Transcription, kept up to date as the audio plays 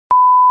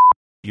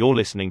You're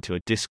listening to a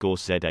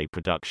Discourse ZA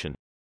production.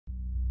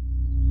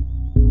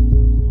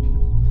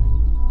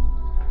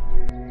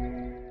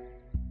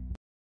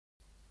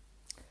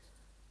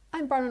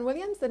 I'm Bronwyn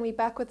Williams, and we're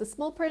back with the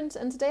small print,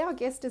 and today our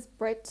guest is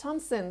Brett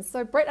Thompson.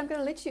 So Brett, I'm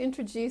going to let you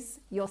introduce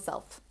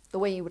yourself the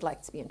way you would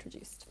like to be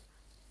introduced.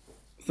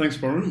 Thanks,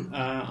 Bronwyn.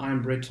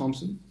 I'm Brett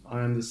Thompson.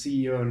 I'm the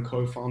CEO and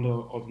co-founder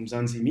of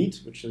Mzansi Meat,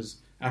 which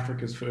is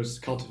Africa's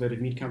first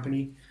cultivated meat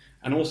company,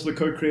 and also the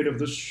co-creator of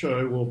this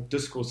show, well,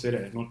 Discourse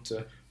ZA,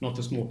 not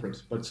the small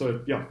print. But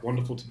so, yeah,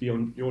 wonderful to be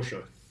on your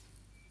show.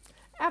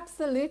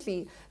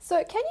 Absolutely.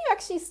 So can you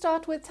actually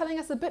start with telling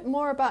us a bit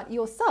more about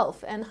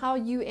yourself and how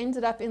you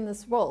ended up in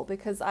this role?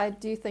 Because I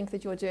do think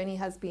that your journey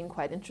has been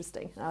quite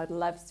interesting. And I would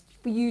love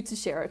for you to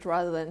share it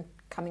rather than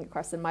coming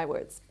across in my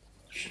words.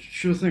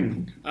 Sure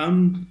thing.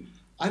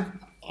 I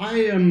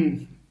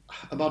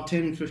about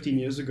 10, 15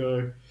 years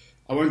ago,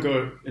 I won't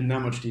go in that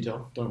much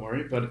detail, don't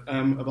worry, but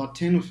about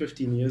 10 or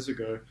 15 years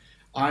ago,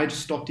 I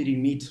just stopped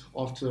eating meat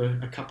after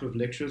a couple of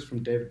lectures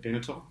from David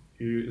Benatar,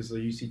 who is a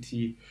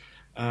UCT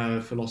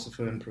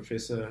philosopher and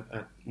professor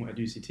at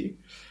UCT.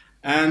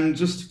 And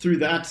just through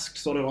that,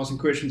 started asking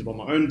questions about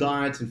my own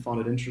diet and found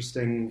it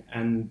interesting.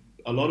 And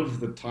a lot of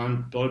the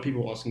time, a lot of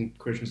people were asking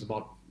questions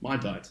about my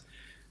diet.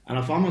 And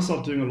I found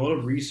myself doing a lot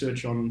of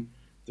research on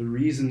the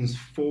reasons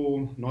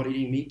for not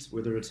eating meat,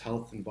 whether it's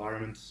health,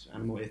 environment,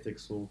 animal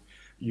ethics, or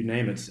you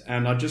name it.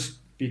 And I just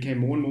became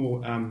more and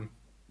more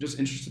just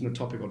interested in the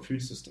topic of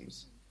food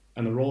systems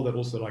and the role that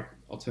also like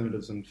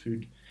alternatives and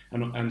food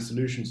and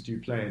solutions do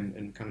play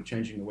in kind of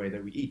changing the way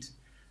that we eat.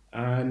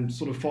 And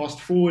sort of fast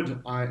forward,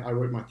 I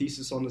wrote my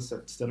thesis on this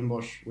at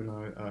Stellenbosch. When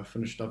I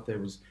finished up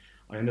there,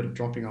 I ended up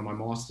dropping out my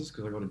master's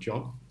because I got a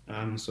job.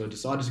 So I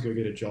decided to go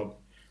get a job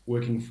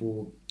working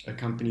for a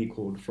company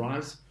called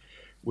Fries,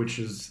 which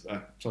is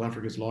South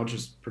Africa's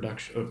largest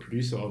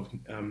producer of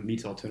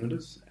meat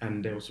alternatives,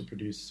 and they also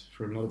produce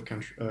for a lot of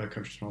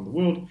countries around the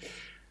world.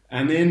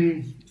 And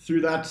then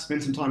through that,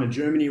 spent some time in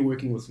Germany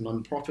working with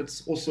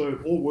non-profits, also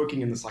all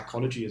working in the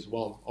psychology as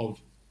well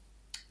of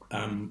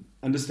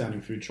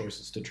understanding food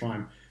choices to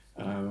try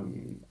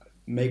and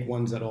make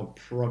ones that are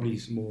probably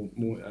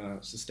more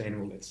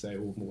sustainable, let's say,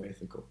 or more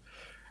ethical.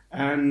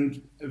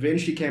 And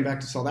eventually came back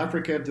to South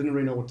Africa, didn't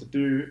really know what to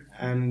do,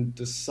 and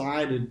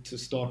decided to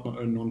start my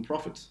own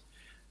non-profit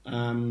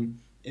in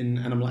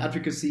animal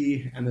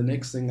advocacy. And the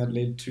next thing that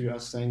led to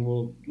us saying,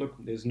 well, look,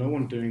 there's no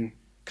one doing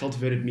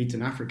cultivated meat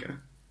in Africa.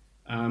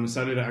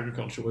 Cellular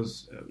agriculture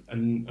was a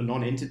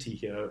non-entity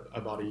here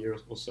about a year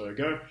or so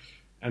ago,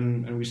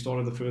 and we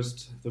started the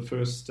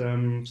first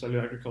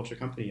cellular agriculture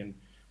company, and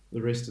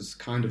the rest is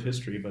kind of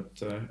history.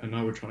 But and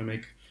now we're trying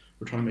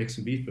to make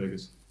some beef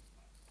burgers.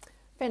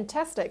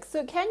 Fantastic.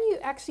 So can you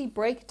actually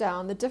break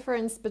down the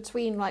difference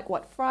between like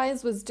what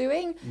Fries was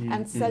doing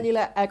and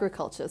cellular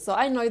agriculture? So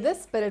I know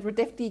this, but it would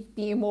definitely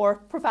be more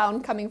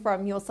profound coming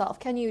from yourself.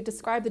 Can you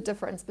describe the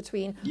difference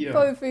between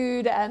faux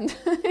food and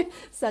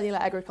cellular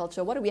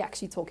agriculture? What are we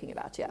actually talking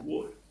about here?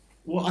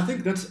 Well, I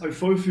think that's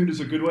faux food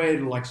is a good way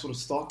to like sort of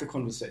start the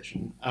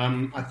conversation.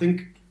 I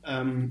think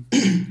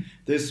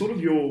there's sort of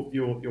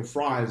your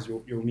fries,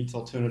 your meat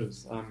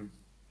alternatives.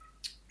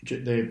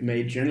 They're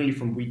made generally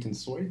from wheat and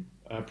soy.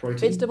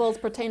 Protein. Vegetables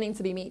pertaining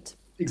to be meat.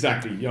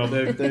 Exactly. Yeah,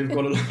 they've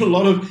got a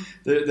lot of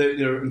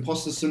they're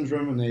imposter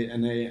syndrome,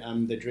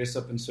 and they dress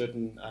up in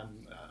certain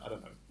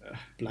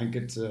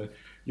blanket.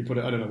 You put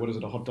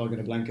a hot dog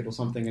in a blanket or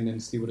something, and then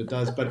see what it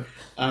does. But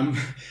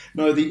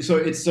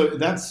so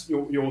that's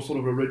your sort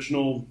of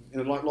original.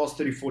 In the last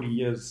 30, 40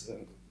 years,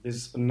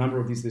 there's a number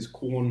of these. There's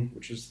corn,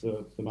 which is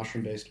the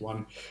mushroom based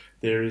one.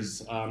 There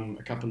is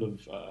a couple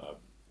of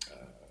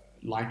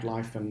Light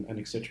Life and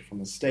etc. from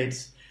the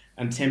States.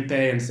 And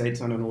tempeh and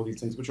seitan and all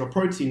these things, which are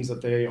proteins that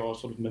they are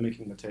sort of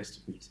mimicking the taste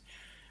of meat.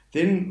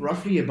 Then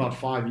roughly about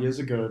 5 years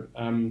ago,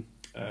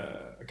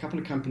 a couple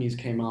of companies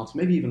came out,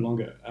 maybe even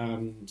longer,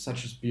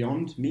 such as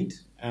Beyond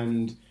Meat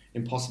and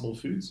Impossible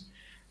Foods.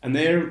 And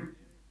they're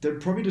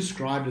probably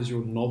described as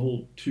your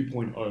novel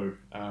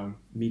 2.0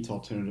 meat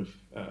alternative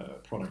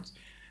product.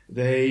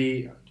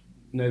 They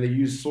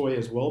use soy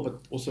as well,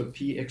 but also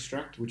pea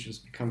extract, which has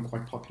become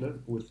quite popular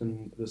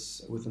within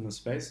the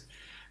space.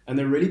 And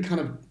they're really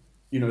kind of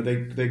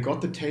they got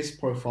the taste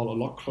profile a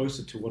lot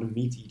closer to what a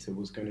meat eater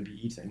was going to be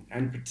eating.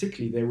 And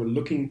particularly, they were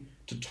looking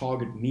to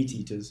target meat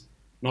eaters,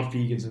 not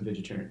vegans and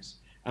vegetarians.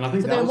 And I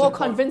think so they're more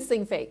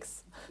convincing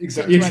fakes.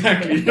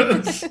 Exactly.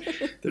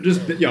 They're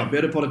just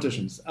better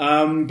politicians.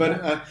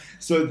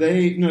 So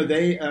they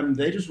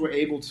just were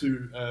able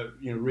to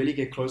really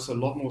get closer. A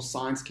lot more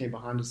science came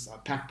behind us.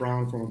 Pat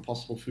Brown from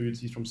Impossible Foods,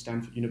 he's from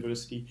Stanford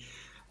University.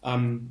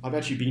 I've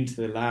actually been to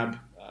their lab.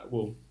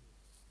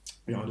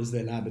 It is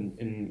their lab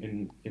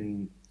in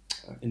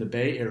the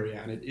Bay Area,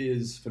 and it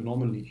is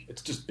phenomenally.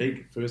 It's just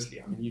big.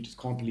 Firstly, I mean, you just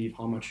can't believe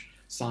how much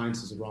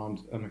science is around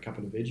a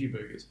couple of veggie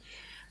burgers.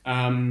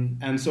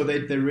 And so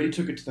they really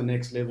took it to the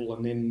next level,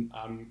 and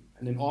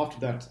then after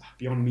that,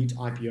 Beyond Meat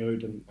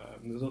IPO'd, and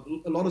there's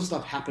a lot of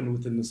stuff happened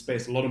within the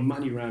space. A lot of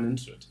money ran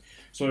into it.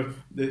 So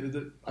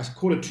I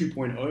call it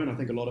 2.0, and I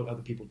think a lot of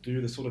other people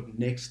do, the sort of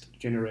next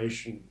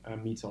generation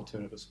meat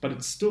alternatives. But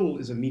it still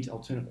is a meat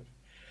alternative.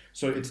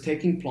 So it's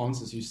taking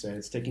plants, as you say,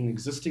 it's taking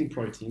existing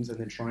proteins and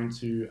then trying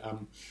to,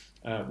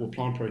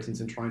 plant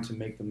proteins and trying to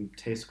make them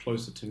taste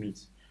closer to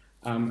meat.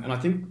 And I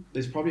think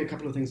there's probably a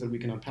couple of things that we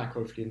can unpack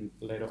hopefully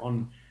later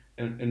on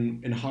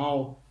in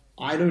how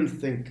I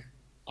think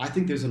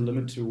there's a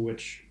limit to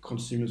which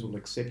consumers will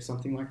accept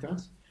something like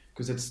that,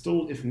 because it's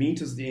still, if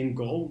meat is the end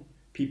goal,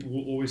 people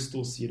will always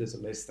still see it as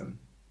a less than.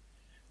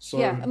 So,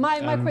 yeah,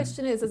 my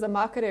question is, as a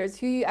marketer, is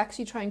who are you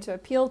actually trying to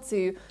appeal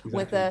to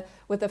exactly.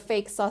 with a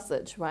fake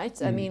sausage, right?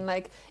 I mean,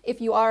 like,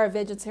 if you are a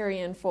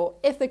vegetarian for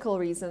ethical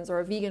reasons or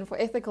a vegan for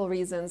ethical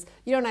reasons,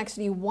 you don't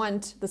actually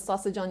want the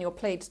sausage on your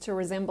plate to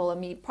resemble a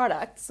meat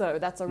product. So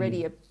that's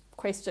already a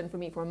question for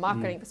me from a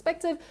marketing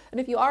perspective. And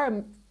if you are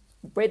a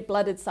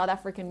red-blooded South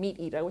African meat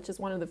eater, which is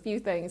one of the few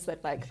things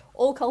that like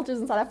all cultures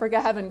in South Africa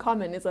have in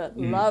common, is a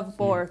love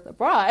for the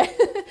braai,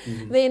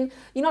 then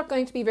you're not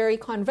going to be very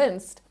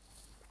convinced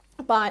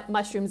by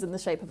mushrooms in the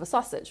shape of a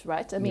sausage,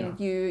 right? I mean,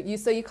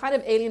 so you're kind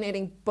of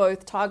alienating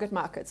both target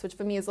markets, which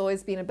for me has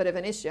always been a bit of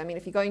an issue. I mean,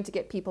 if you're going to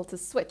get people to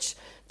switch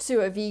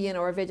to a vegan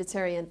or a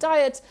vegetarian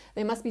diet,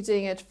 they must be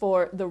doing it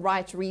for the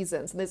right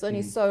reasons. And there's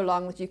only so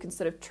long that you can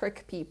sort of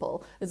trick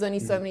people. There's only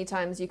so many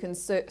times you can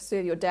serve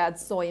your dad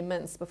soy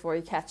mince before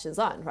he catches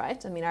on,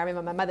 right? I mean, I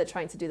remember my mother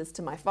trying to do this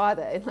to my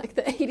father in like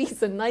the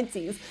 80s and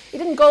 90s. It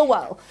didn't go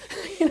well,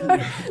 you know?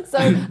 So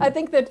I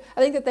think that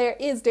there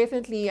is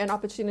definitely an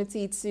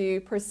opportunity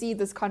to proceed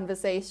this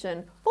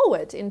conversation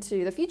forward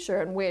into the future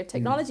and where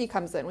technology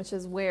comes in, which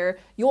is where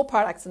your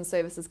products and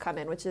services come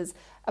in, which is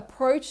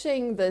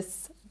approaching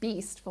this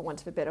beast, for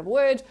want of a better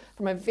word,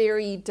 from a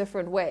very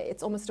different way.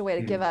 It's almost a way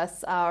to give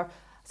us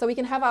so we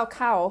can have our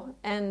cow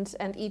and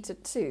eat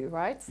it too,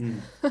 right?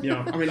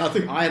 Yeah, I mean, I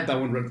think I had that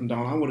one written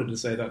down. I wanted to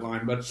say that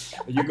line, but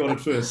you got it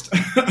first.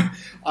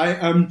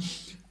 I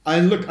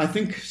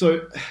think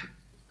so.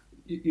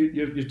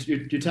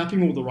 You're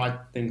tapping all the right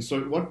things.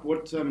 So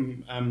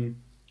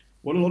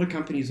what a lot of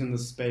companies in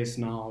this space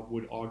now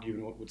would argue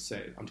and what would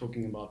say, I'm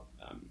talking about,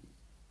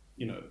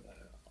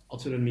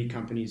 alternative meat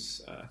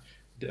companies,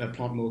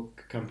 plant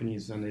milk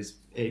companies, and there's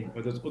egg,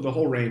 the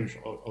whole range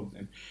of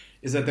them,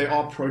 is that they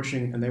are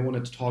approaching and they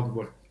wanted to target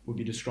what would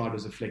be described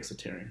as a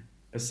flexitarian.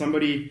 As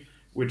somebody,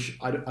 which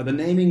the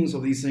namings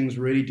of these things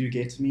really do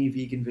get to me,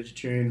 vegan,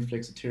 vegetarian,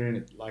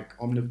 flexitarian,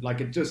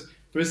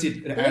 firstly,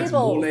 it adds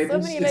more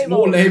labels. So it's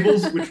more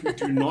labels, which we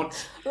do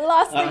not.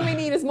 Last thing we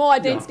need is more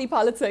identity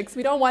politics.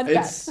 We don't want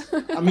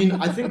that. I mean,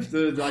 I think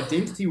the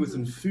identity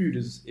within food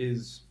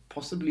is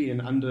possibly I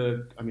was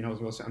going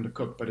to say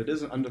undercooked, but it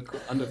is under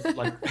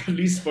like at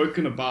least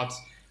spoken about.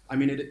 I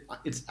mean,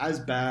 it's as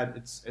bad,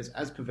 it's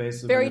as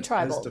pervasive, very and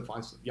tribal, as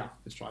divisive. Yeah,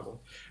 it's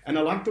tribal. And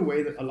I like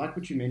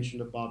what you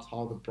mentioned about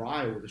how the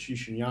braai or the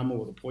shishinyama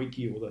or the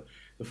potjie or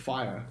the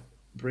fire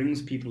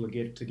brings people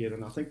together.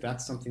 And I think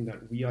that's something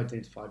that we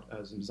identified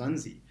as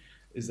Mzansi,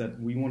 is that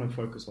we want to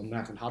focus on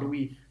that. And how do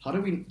we?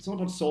 It's not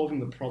about solving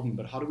the problem,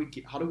 but how do we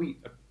get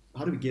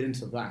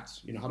into that?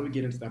 You know, how do we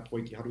get into that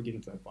potjie? How do we get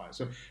into that fire?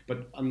 So,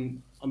 but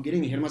I'm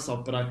getting ahead of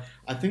myself. But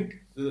I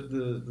think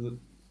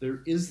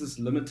there is this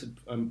limited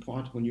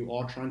part when you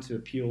are trying to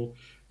appeal.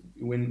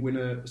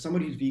 When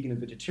somebody who's vegan and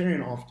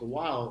vegetarian, after a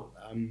while,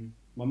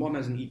 my mom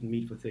hasn't eaten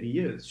meat for 30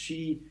 years.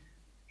 She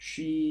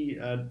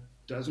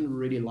doesn't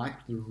really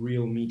like the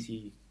real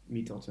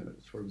meat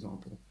alternatives, for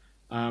example.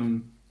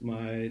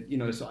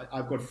 So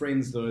I've got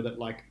friends though that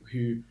like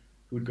who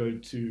would go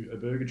to a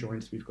burger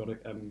joint. We've got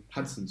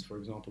Hudson's, for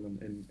example,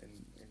 in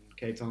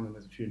Cape Town, and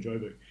there's a few in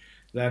Joburg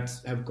that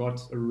have got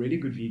a really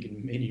good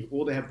vegan menu,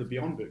 or they have the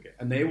Beyond Burger,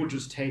 and they will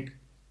just take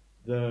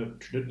the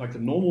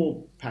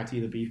normal patty,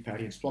 the beef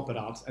patty, and swap it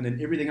out, and then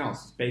everything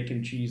else,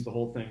 bacon, cheese, the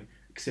whole thing,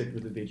 except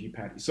with the veggie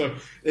patty. So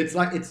it's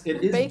like it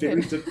is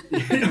bacon.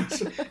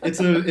 It's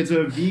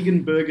a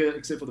vegan burger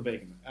except for the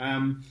bacon.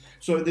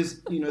 So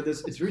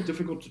it's very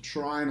difficult to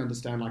try and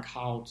understand like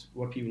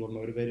what people are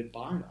motivated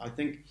by. I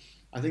think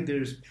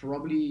there's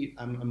probably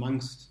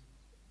amongst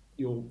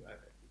your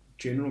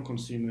general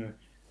consumer,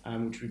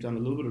 which we've done a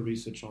little bit of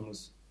research on,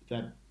 is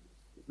that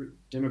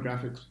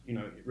demographic,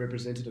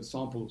 representative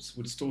samples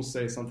would still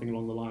say something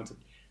along the lines that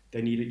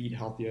they need to eat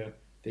healthier,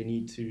 they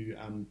need to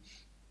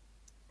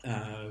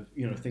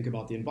think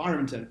about the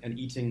environment and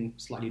eating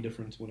slightly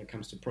different when it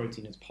comes to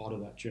protein as part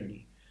of that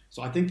journey.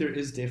 So I think there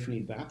is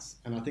definitely that,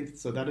 and I think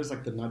so that is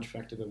like the nudge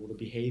factor, or the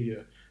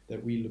behavior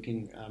that we're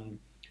looking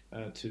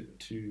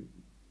to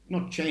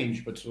not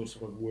change but to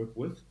sort of work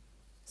with.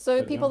 So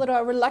But, people yeah. that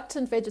are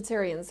reluctant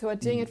vegetarians who are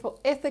doing it for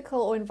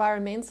ethical or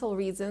environmental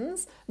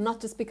reasons,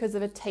 not just because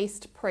of a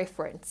taste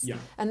preference. Yeah.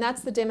 And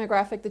that's the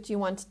demographic that you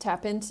want to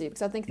tap into,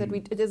 because I think that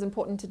it is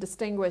important to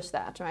distinguish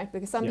that, right?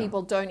 Because some Yeah.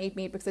 people don't eat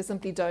meat because they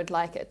simply don't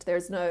like it.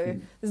 There's no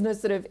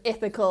sort of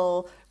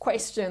ethical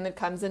question that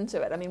comes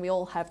into it. I mean, we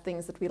all have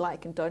things that we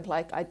like and don't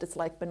like. I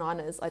dislike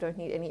bananas. I don't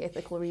need any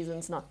ethical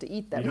reasons not to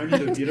eat them.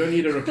 You don't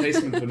need a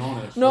replacement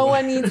banana. No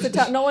one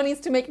needs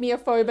to make me a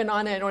faux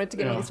banana in order to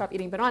get me Yeah. to stop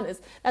eating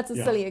bananas. That's a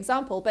Yeah. silly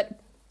example, but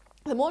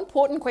the more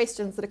important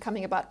questions that are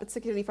coming about,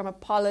 particularly from a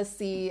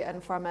policy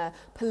and from a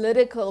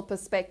political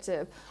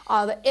perspective,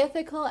 are the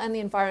ethical and the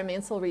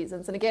environmental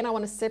reasons. And again, I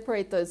want to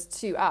separate those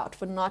two out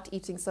for not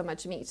eating so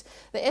much meat.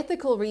 The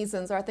ethical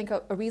reasons are, I think,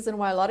 a reason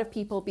why a lot of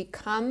people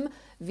become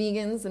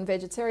vegans and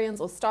vegetarians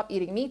or stop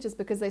eating meat is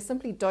because they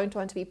simply don't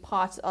want to be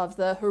part of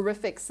the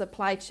horrific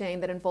supply chain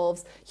that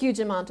involves huge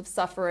amount of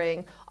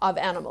suffering of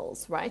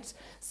animals, right?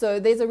 So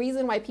there's a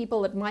reason why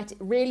people that might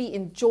really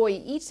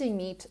enjoy eating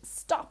meat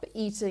stop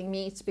eating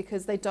meat,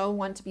 because they don't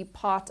want to be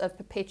part of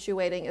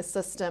perpetuating a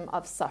system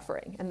of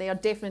suffering. And there are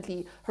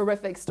definitely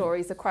horrific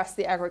stories across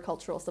the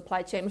agricultural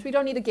supply chain, which we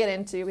don't need to get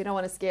into. We don't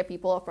want to scare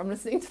people off from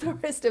listening to the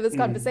rest of this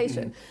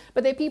conversation.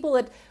 But there are people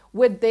that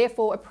would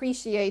therefore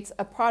appreciate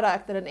a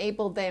product that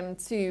enabled them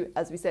to,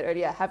 as we said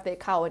earlier, have their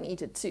cow and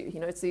eat it too,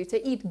 so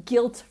to eat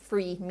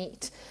guilt-free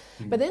meat.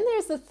 But then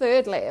there's the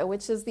third layer,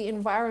 which is the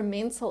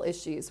environmental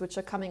issues which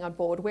are coming on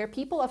board, where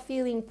people are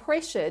feeling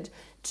pressured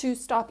to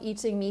stop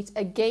eating meat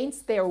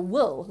against their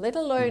will, let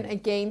alone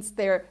against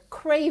their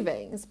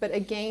cravings, but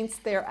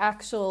against their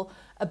actual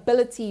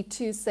ability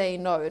to say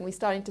no. And we're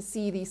starting to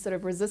see these sort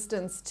of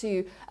resistance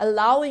to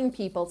allowing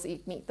people to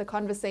eat meat. The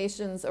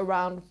conversations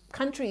around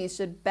countries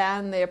should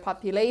ban their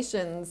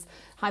populations,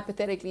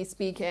 hypothetically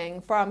speaking,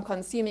 from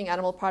consuming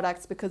animal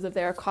products because of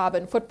their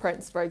carbon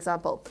footprints, for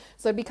example.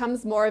 So it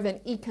becomes more of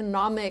an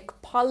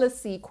economic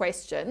policy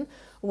question,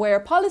 where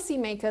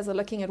policymakers are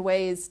looking at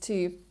ways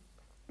to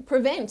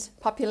prevent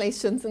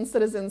populations and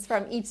citizens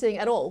from eating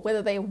at all,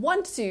 whether they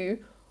want to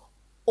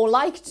or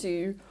like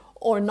to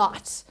or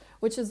not,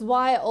 which is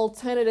why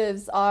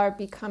alternatives are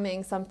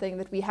becoming something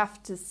that we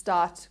have to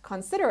start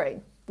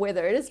considering,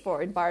 whether it is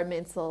for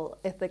environmental,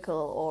 ethical,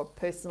 or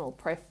personal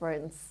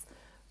preference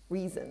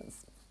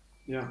reasons.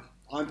 Yeah.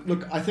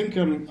 I think,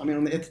 on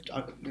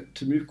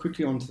to move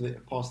quickly on to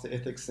past the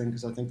ethics thing,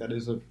 because I think that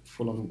is a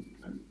full-on,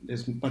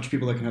 there's much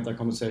people that can have that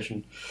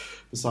conversation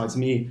besides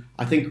me.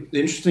 I think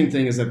the interesting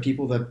thing is that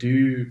people that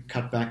do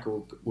cut back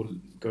or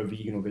go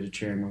vegan or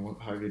vegetarian, or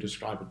however you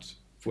describe it,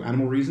 for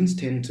animal reasons,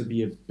 tend to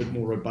be a bit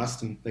more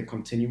robust and they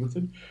continue with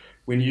it.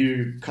 When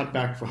you cut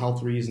back for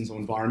health reasons or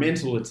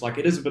environmental, it's like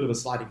it is a bit of a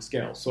sliding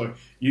scale. So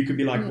you could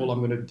be like, well, I'm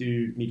going to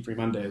do meat-free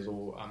Mondays,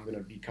 or I'm going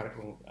to be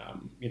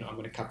I'm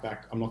going to cut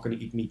back. I'm not going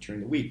to eat meat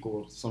during the week,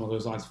 or some of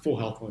those lines for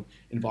health or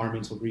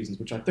environmental reasons,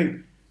 which I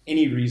think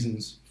any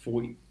reasons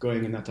for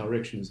going in that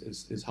direction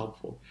is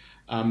helpful.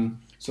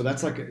 So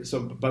that's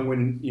but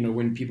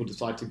when people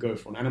decide to go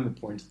for an animal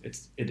point,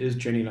 it is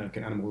generally like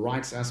an animal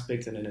rights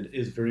aspect, and then it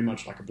is very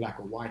much like a black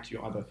or white.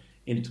 You're either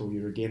in it or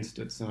you're against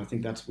it. So I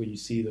think that's where you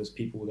see those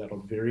people that are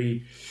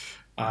very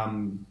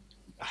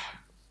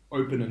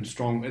open and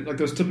strong, like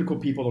those typical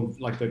people,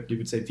 like that you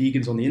would say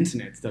vegans on the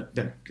internet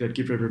that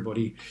give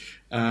everybody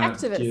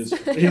activists.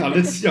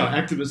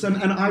 Activists.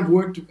 And I've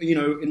worked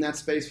in that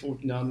space for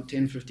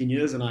 10, 15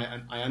 years, and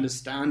I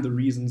understand the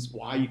reasons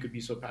why you could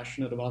be so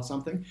passionate about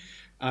something.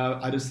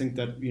 I just think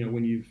that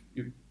when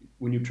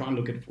you try and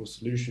look at it for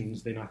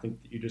solutions, then I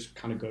think that you just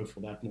kind of go for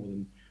that more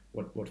than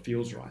what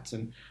feels right.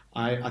 And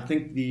I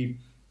think the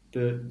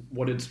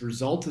what it's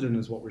resulted in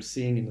is what we're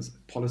seeing in this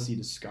policy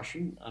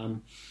discussion.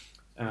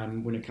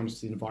 When it comes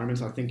to the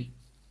environment, I think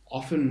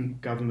often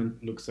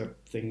government looks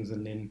at things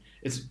and then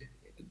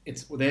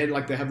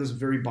they have this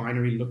very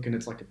binary look, and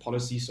it's like a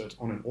policy, so it's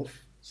on and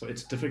off. So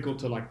it's difficult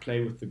to like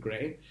play with the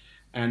gray.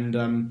 And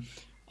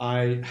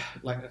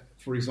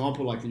for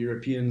example, like the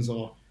Europeans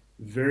are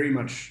very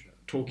much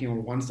talking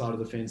on one side of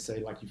the fence, say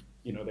like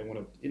they want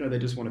to they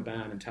just want to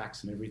ban and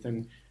tax and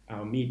everything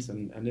meat,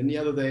 and then the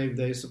other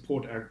they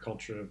support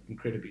agriculture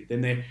incredibly.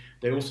 Then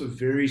they're also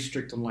very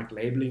strict on like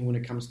labeling when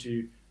it comes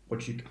to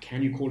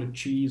can you call it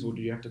cheese, or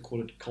do you have to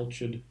call it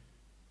cultured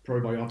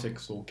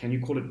probiotics, or can you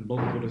call it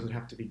milk, or does it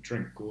have to be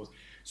drink? Or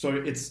so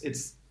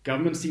it's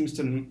government seems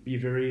to be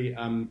very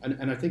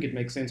and I think it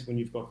makes sense when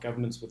you've got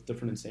governments with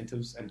different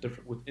incentives, and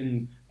different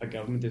within a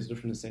government there's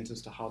different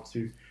incentives to how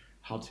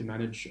to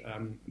manage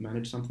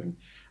something,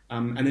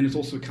 and then it's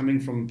also coming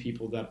from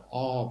people that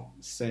are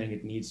saying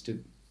it needs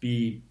to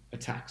be a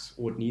tax,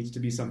 or it needs to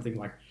be something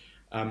like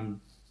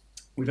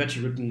we've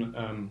actually written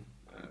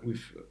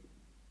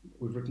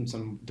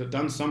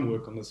done some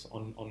work on this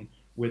on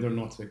whether or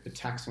not a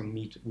tax on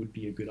meat would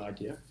be a good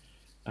idea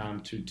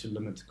to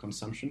limit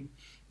consumption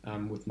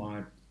with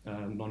my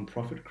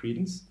non-profit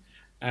Credence,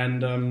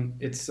 and I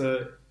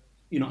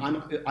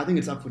think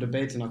it's up for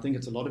debate, and I think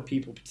it's a lot of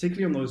people,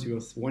 particularly on those who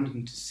are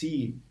wanting to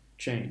see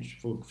change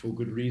for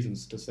good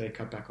reasons, to say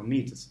cut back on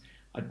meat.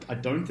 I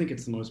don't think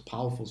it's the most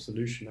powerful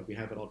solution that we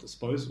have at our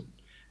disposal.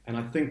 And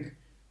I think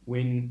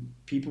when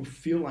people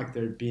feel like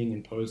they're being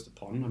imposed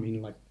upon, I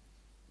mean, like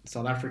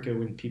South Africa,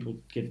 when people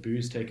get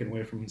booze taken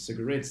away from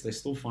cigarettes, they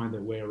still find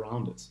their way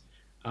around it.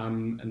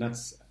 And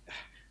that's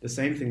the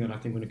same thing that I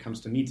think when it comes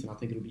to meat, and I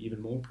think it'll be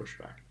even more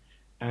pushback.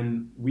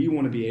 And we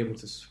want to be able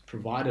to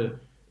provide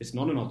it's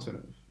not an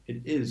alternative.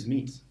 It is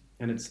meat.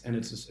 And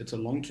it's a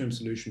long-term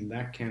solution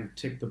that can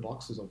tick the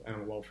boxes of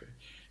animal welfare,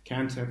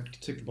 can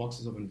tick the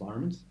boxes of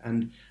environment,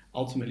 and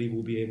ultimately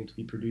will be able to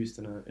be produced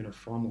in a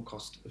far more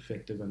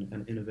cost-effective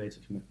and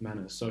innovative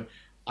manner. So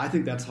I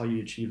think that's how you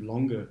achieve a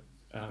longer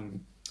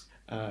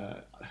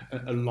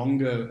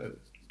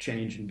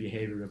change in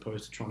behavior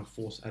opposed to trying to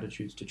force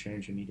attitudes to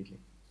change immediately.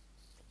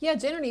 Yeah,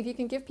 generally, if you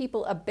can give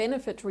people a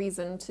benefit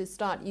reason to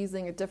start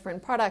using a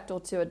different product or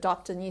to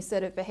adopt a new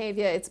set of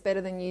behavior, it's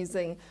better than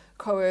using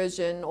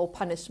coercion or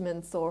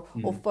punishments or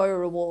faux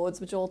rewards,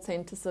 which all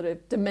tend to sort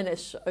of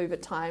diminish over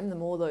time the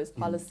more those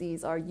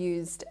policies are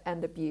used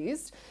and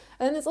abused.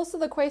 And then there's also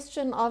the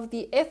question of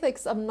the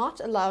ethics of not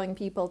allowing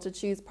people to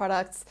choose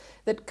products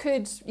that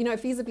could,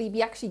 feasibly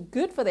be actually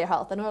good for their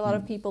health. I know a lot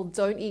of people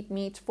don't eat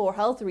meat for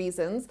health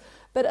reasons,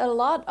 but a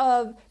lot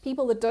of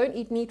people that don't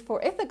eat meat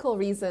for ethical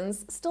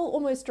reasons still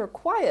almost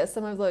require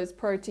some of those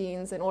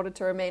proteins in order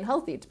to remain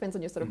healthy. It depends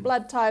on your sort of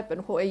blood type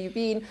and where you've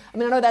been. I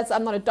mean, I know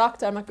I'm not a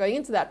doctor, I'm not going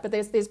into that, but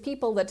there's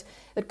people that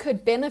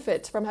could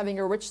benefit from having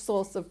a rich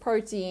source of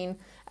protein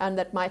and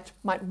that might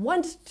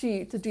want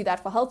to do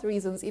that for health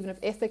reasons, even if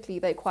ethically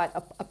they're quite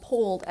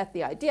appalled at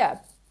the idea.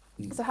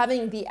 So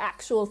having the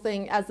actual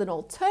thing as an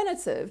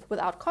alternative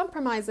without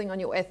compromising on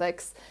your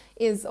ethics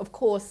is, of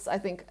course, I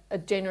think a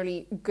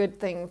generally good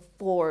thing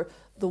for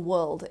the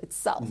world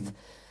itself.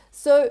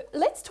 So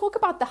let's talk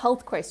about the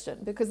health question,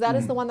 because that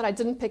is the one that I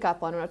didn't pick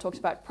up on when I talked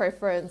about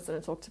preference and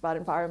I talked about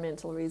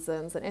environmental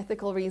reasons and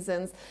ethical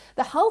reasons.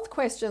 The health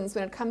questions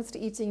when it comes to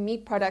eating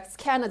meat products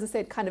can, as I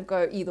said, kind of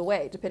go either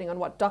way, depending on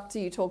what doctor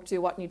you talk to,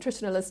 what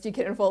nutritionalist you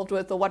get involved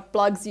with, or what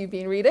blogs you've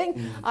been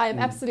reading. I am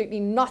absolutely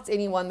not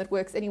anyone that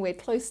works anywhere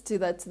close to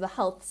the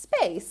health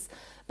space.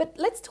 But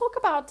let's talk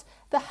about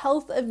the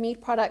health of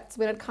meat products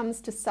when it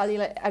comes to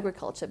cellular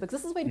agriculture,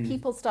 because this is when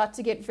people start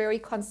to get very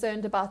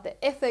concerned about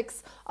the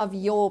ethics of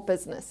your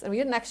business. And we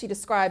didn't actually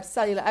describe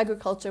cellular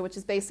agriculture, which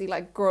is basically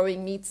like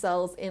growing meat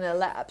cells in a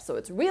lab. So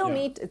it's real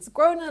meat, it's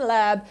grown in a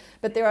lab,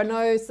 but there are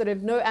no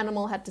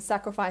animal had to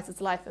sacrifice its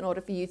life in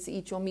order for you to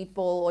eat your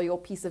meatball or your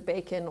piece of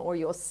bacon or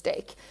your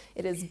steak.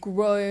 It is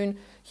grown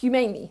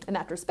humanely in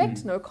that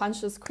respect. No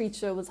conscious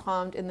creature was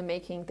harmed in the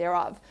making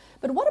thereof.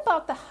 But what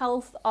about the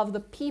health of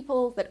the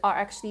people that are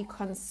actually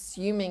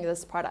consuming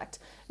this product?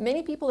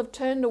 Many people have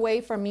turned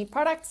away from meat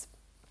products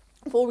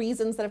for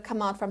reasons that have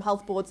come out from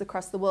health boards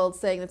across the world,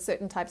 saying that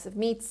certain types of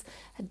meats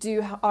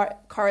are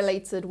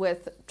correlated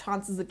with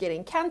chances of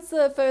getting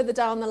cancer further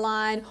down the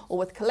line, or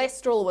with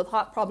cholesterol, or with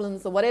heart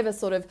problems, or whatever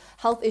sort of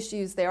health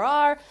issues there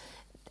are.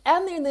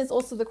 And then there's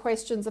also the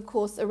questions, of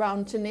course,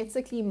 around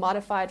genetically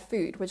modified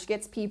food, which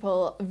gets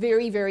people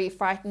very, very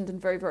frightened and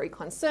very, very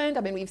concerned.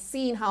 I mean, we've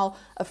seen how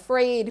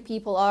afraid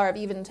people are of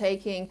even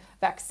taking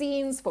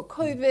vaccines for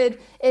COVID.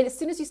 And as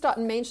soon as you start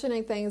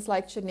mentioning things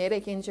like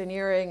genetic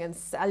engineering and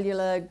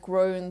cellular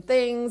grown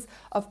things,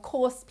 of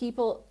course,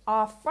 people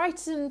are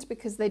frightened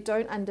because they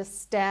don't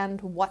understand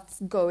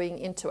what's going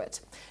into it.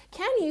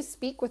 Can you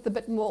speak with a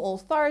bit more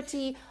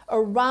authority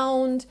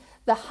around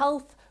the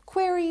health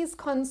queries,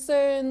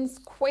 concerns,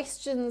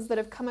 questions that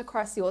have come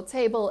across your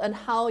table and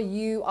how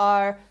you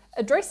are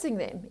addressing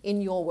them in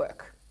your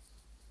work?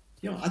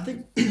 Yeah, I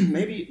think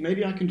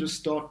maybe I can just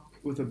start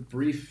with a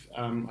brief,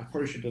 I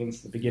probably should do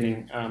this at the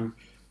beginning,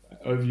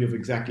 overview of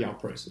exactly our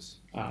process.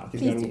 I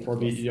think that will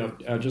probably,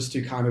 just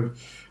to kind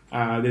of,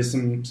 there's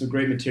some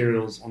great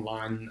materials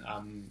online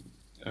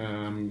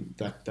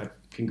that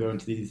can go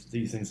into these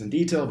things in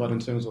detail, but in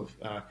terms of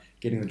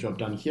getting the job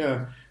done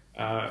here,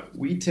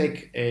 we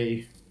take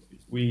a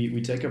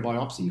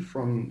biopsy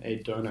from a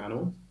donor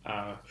animal.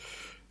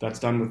 That's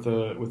done with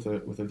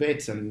a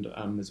vet, and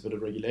there's a bit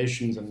of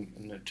regulations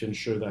and to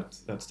ensure that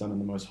that's done in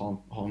the most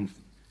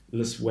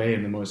harmless way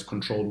and the most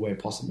controlled way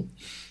possible.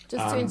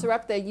 Just to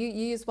interrupt there, you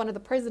used one of the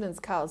president's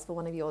cows for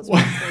one of yours.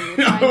 Right?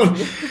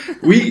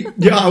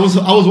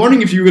 So I was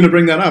wondering if you were going to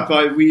bring that up.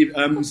 We've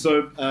it's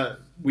a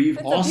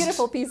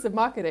beautiful piece of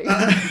marketing.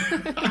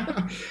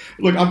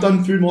 Look, I've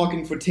done food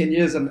marketing for 10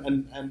 years,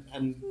 and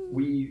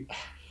we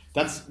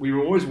always we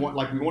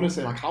want to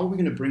say, like, how are we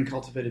going to bring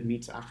cultivated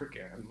meat to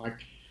Africa? And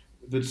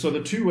so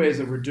the two ways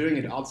that we're doing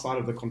it outside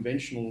of the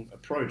conventional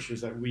approach is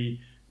that we're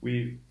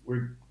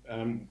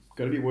going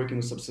to be working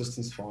with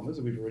subsistence farmers,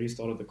 and we've already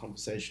started the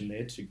conversation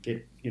there to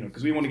get,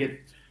 because we want to get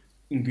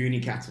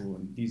Nguni cattle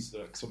and these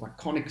sort of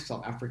iconic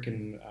South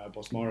African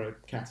Bosmara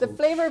cattle. The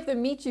flavor of the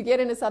meat you get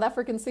in a South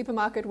African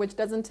supermarket, which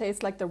doesn't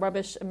taste like the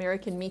rubbish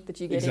American meat that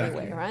you get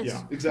anyway, right?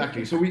 Yeah,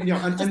 exactly. So we,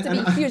 just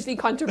to be hugely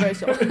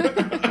controversial.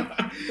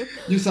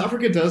 South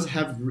Africa does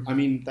have,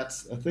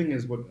 that's a thing,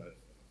 is what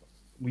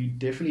we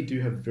definitely do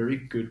have very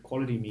good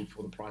quality meat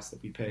for the price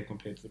that we pay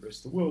compared to the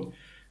rest of the world.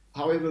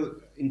 However,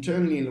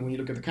 internally, when you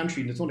look at the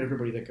country, it's not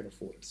everybody that can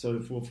afford it. So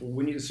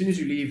as soon as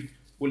you leave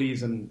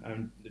Woolies and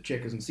the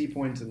Checkers and Sea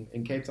Point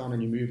in Cape Town,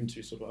 and you move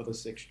into sort of other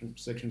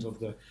sections of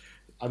the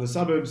other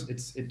suburbs,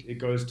 it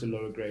goes to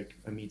lower grade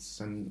meats,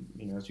 and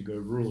as you go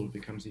rural, it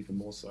becomes even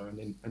more so,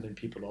 and then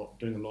people are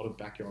doing a lot of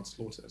backyard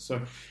slaughter.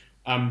 So,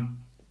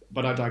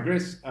 but I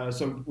digress.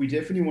 So we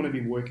definitely want to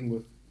be working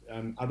with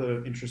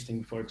other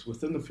interesting folks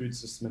within the food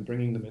system and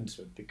bringing them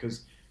into it,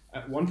 because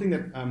one thing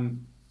that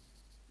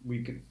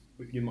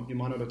you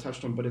might not have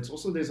touched on, but it's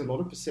also there's a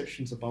lot of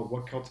perceptions about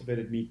what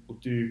cultivated meat will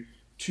do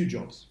to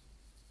jobs,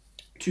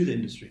 to the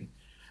industry,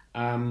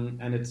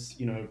 and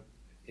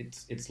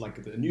it's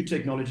like the new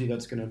technology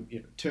that's going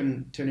to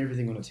turn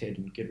everything on its head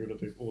and get rid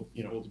of all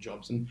the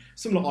jobs. And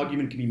similar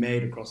argument can be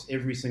made across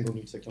every single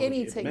new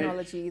technology. Any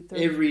technology.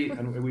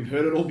 And we've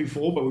heard it all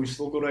before, but we've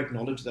still got to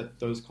acknowledge that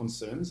those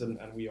concerns, and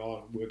we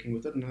are working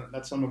with it. And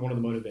that's one of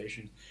the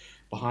motivations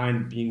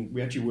behind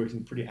we're actually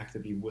working pretty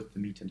actively with the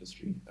meat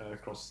industry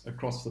across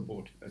the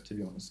board, to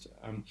be honest.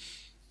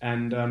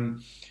 And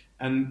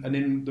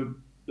then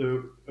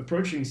the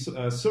approaching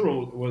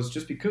Cyril was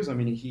just because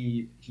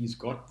he's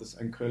got this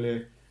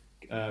Ankole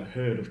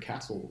herd of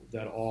cattle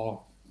that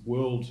are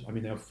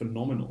they're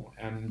phenomenal,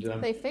 and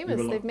they're famous.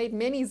 They've made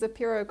many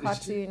Zapiro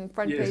cartoon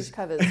front page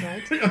covers,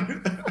 right?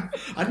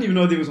 I didn't even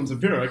know there was on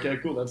Zapiro. Okay,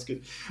 cool, that's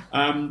good.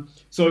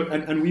 So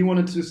we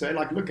wanted to say,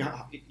 like, look,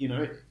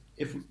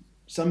 if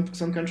some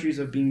countries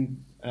have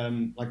been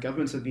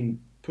governments have been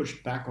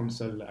pushed back on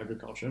cellular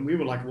agriculture, and we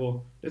were like,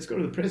 well, let's go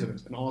to the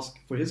president and ask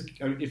for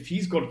if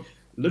he's got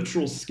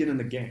literal skin in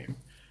the game,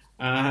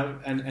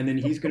 and then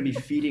he's going to be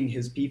feeding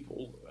his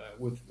people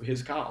with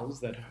his cows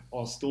that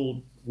are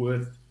still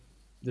worth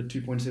the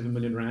 2.7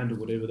 million rand or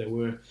whatever they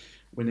were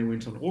when they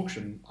went on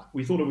auction.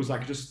 We thought it was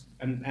like just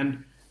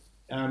the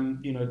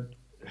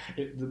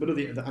bit of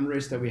the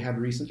unrest that we had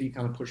recently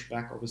kind of pushed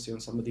back obviously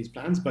on some of these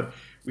plans, but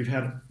we've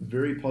had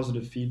very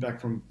positive feedback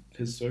from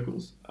his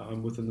circles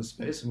within the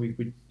space, and we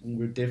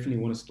definitely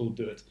want to still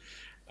do it.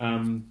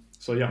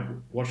 So yeah,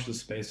 watch this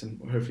space,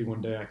 and hopefully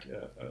one day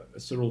a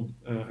Cyril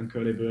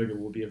Ankole burger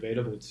will be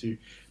available to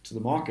the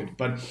market.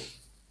 But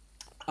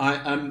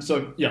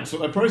so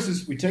a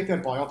process. We take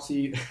that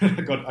biopsy.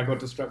 I got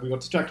distracted. We got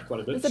distracted quite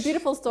a bit. It's a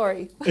beautiful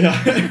story. Yeah.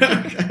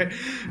 Okay.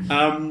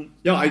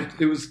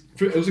 It was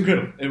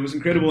incredible. It was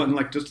incredible,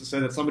 and just to say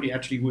that somebody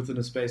actually within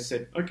a space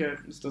said, "Okay,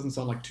 this doesn't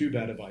sound like too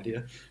bad of an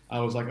idea."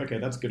 I was like, "Okay,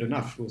 that's good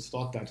enough. We'll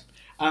start that."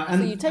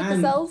 So you take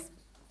the cells.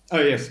 Oh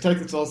yes, take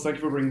the cells. Thank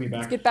you for bringing me back.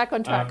 Let's get back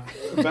on track.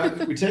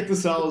 We take the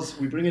cells.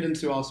 We bring it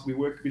into us.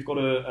 We've got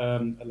a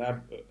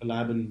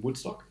lab in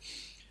Woodstock,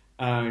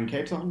 in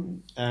Cape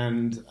Town,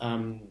 and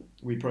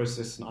we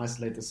process and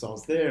isolate the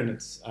cells there. And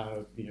it's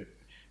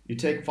you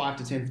take 5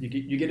 to 10.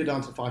 You get it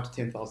down to 5 to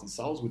 10,000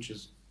 cells, which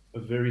is a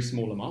very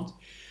small amount.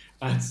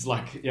 It's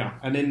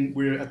and then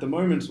we're at the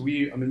moment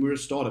we're a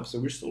startup, so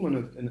we're still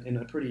in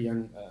a pretty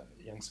young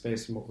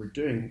space. And what we're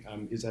doing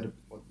is at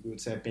what we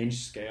would say a bench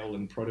scale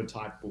and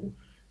prototype or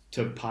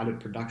to pilot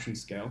production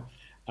scale,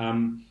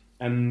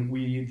 and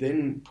we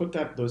then put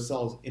those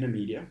cells in a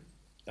media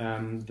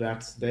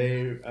that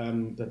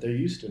they're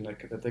used to and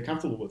that they're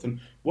comfortable with. And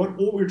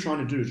all we're trying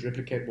to do is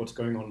replicate what's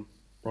going on,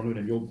 Bronwyn,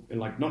 in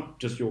not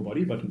just your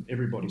body, but in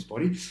everybody's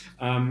body.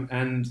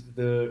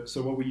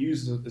 So what we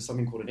use is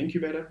something called an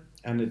incubator,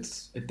 and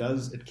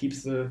it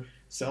keeps the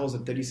cells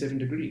at 37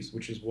 degrees,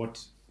 which is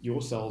what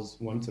your cells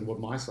want and what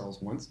my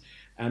cells want.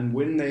 And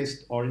when they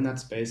are in that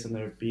space and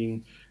they're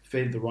being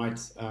fed the right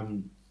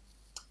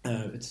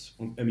it's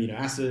amino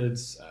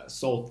acids,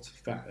 salt,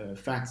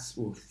 fats,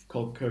 or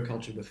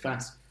co-cultured with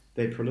fats,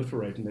 they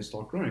proliferate and they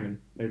start growing,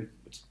 and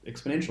it's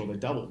exponential. They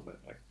double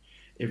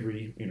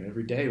every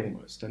day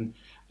almost. And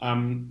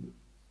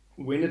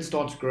when it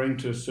starts growing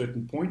to a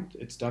certain point,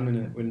 it's done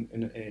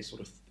in a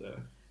sort of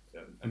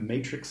a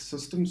matrix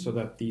system, so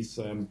that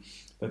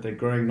that they're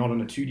growing not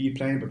on a 2D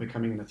plane but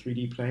becoming in a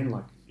 3D plane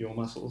like your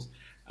muscles.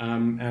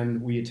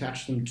 And we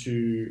attach them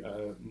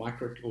to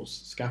micro or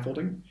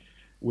scaffolding,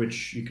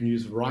 which you can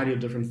use a variety of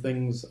different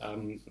things.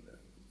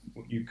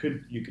 You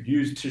could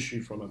use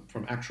tissue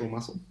from actual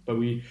muscle, but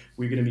we're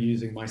going to be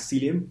using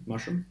mycelium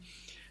mushroom,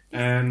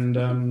 and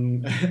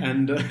then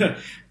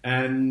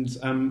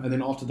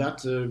after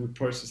that we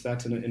process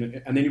that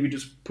and then we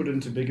just put it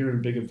into bigger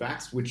and bigger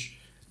vats, which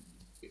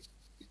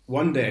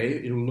one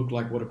day it'll look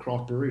like what a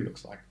craft brewery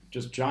looks like,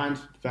 just giant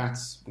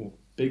vats or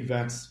big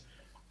vats,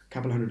 a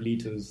couple 100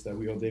 liters, that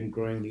we are then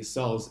growing these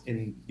cells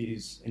in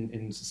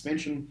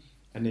suspension,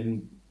 and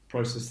then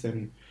process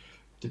them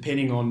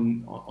depending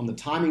on the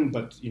timing,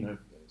 but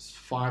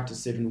 5 to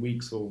 7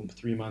 weeks or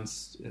 3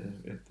 months.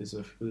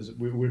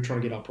 We're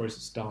trying to get our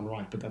process down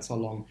right, but that's how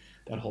long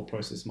that whole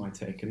process might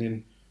take.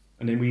 And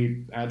then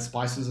we add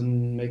spices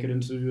and make it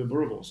into a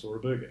boerewors or a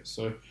burger.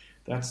 So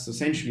that's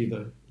essentially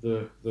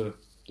the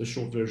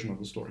short version of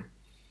the story.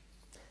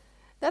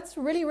 That's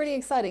really, really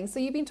exciting. So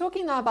you've been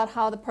talking now about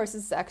how the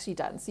process is actually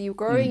done. So you're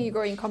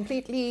growing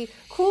completely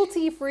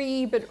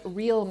cruelty-free but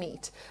real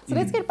meat. So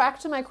let's get back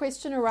to my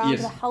question around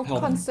the health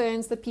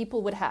concerns that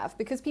people would have,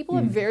 because people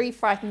are very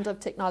frightened of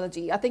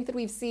technology. I think that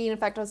we've seen, in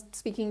fact, I was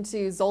speaking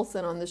to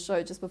Zoltan on the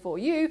show just before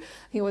you.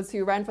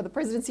 Who ran for the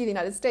presidency of the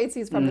United States.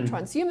 He's from the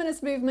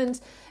transhumanist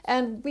movement.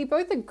 And we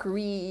both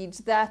agreed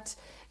that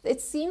it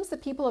seems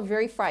that people are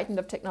very frightened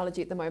of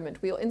technology at the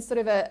moment. We're in sort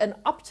of an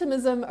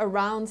optimism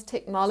around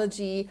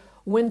technology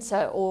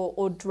winter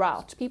or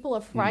drought. People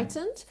are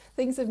frightened.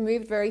 Things have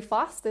moved very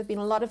fast. There have been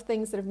a lot of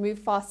things that have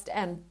moved fast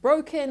and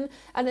broken.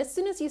 And as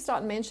soon as you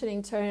start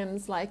mentioning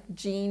terms like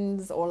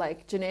genes or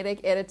like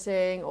genetic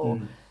editing or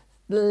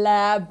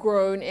lab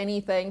grown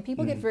anything,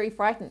 people get very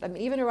frightened. I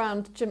mean, even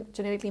around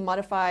genetically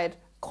modified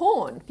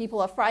corn,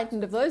 people are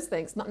frightened of those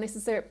things, not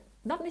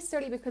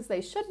necessarily because they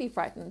should be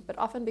frightened, but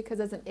often because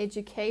there's an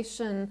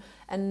education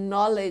and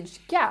knowledge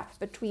gap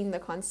between the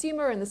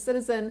consumer and the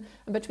citizen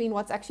and between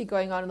what's actually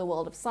going on in the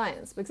world of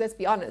science. Because let's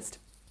be honest,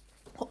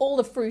 all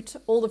the fruit,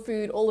 all the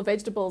food, all the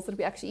vegetables that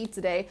we actually eat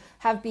today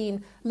have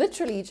been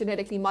literally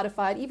genetically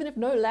modified, even if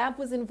no lab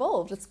was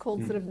involved. It's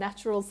called sort of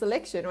natural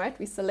selection, right?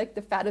 We select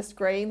the fattest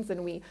grains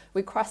and we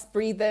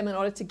crossbreed them in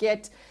order to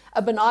get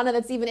a banana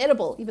that's even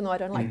edible. Even though I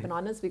don't like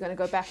bananas, we're going to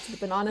go back to the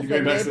banana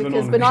thing there,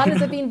 because bananas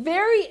have been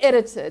very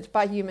edited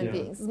by human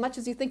beings. As much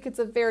as you think it's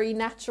a very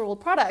natural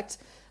product,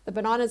 the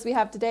bananas we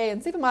have today in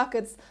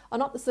supermarkets are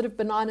not the sort of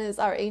bananas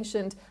our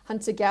ancient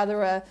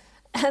hunter-gatherer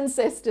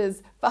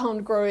ancestors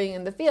found growing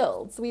in the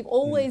fields. So we've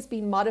always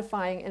been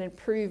modifying and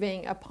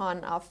improving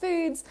upon our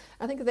foods.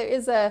 I think there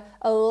is a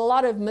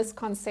lot of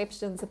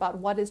misconceptions about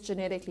what is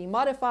genetically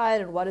modified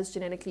and what is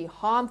genetically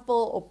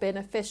harmful or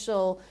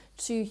beneficial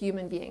to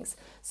human beings.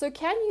 So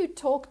can you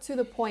talk to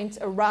the point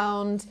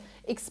around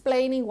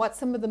explaining what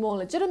some of the more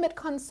legitimate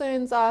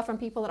concerns are from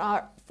people that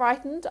are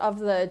frightened of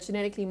the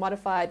genetically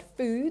modified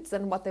foods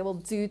and what they will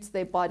do to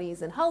their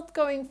bodies and health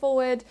going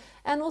forward,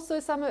 and also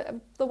some of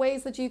the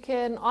ways that you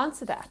can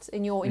answer that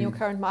in your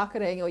current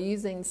marketing or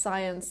using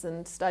science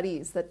and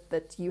studies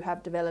that you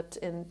have developed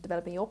in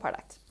developing your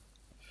product?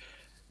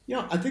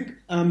 Yeah, I think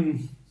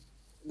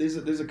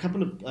there's a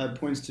couple of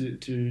points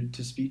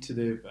to speak to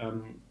there.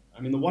 I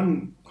mean, the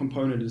one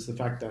component is the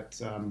fact that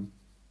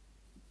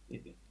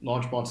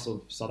large parts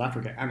of South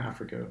Africa and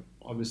Africa,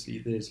 obviously,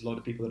 there's a lot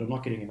of people that are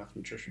not getting enough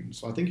nutrition.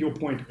 So I think your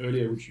point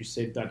earlier, which you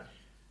said that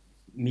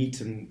meat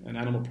and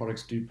animal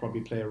products do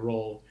probably play a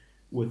role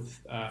with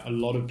a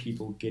lot of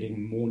people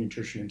getting more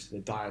nutrition into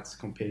their diets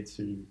compared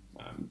to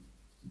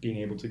being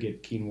able to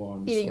get quinoa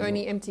and eating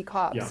only empty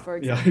carbs, for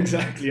example. Yeah,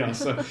 exactly. Yeah.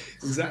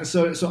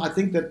 So I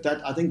think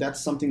I think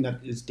that's something that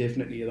is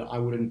definitely that I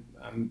wouldn't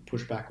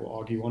push back or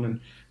argue on.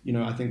 And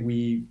I think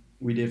we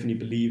definitely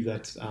believe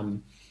that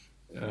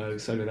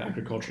cellular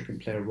agriculture can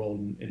play a role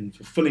in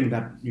fulfilling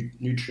that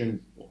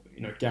nutrient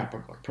gap,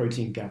 or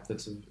protein gap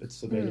that's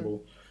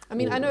available. I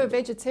mean, I know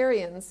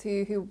vegetarians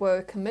who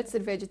were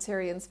committed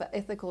vegetarians for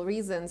ethical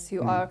reasons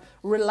who are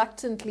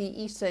reluctantly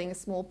eating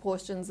small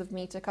portions of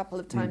meat a couple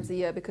of times a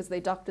year because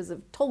their doctors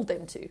have told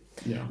them to.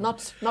 Yeah.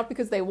 Not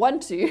because they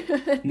want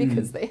to,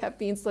 because they have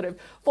been sort of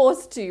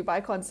forced to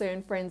by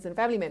concerned friends and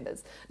family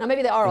members. Now,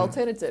 maybe there are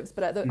alternatives,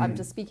 but I'm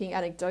just speaking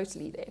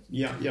anecdotally there.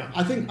 Yeah.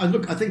 I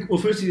think, well,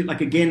 firstly, like,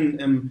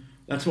 again,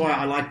 that's why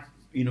I like,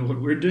 what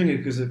we're doing it,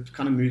 because it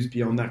kind of moves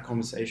beyond that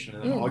conversation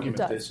and an argument.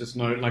 There's just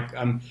no,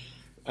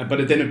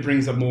 but then it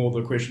brings up more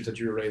the questions that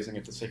you were raising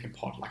at the second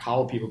part, like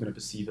how are people going to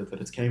perceive it,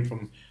 that it came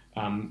from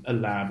a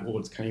lab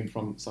or it came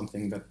from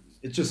something that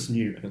it's just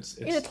new. And it's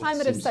in a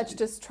climate of such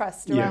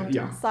distrust around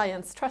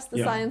science. Trust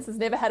the science has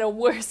never had a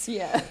worse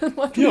year.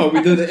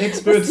 We do the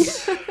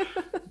experts.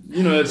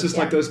 It's just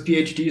like those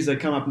PhDs that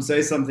come up and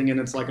say something and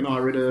it's like, no, I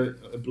read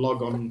a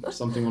blog on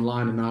something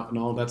online and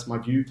now that's my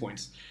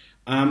viewpoints.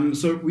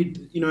 So we,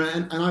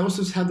 and I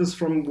also had this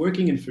from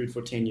working in food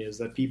for 10 years,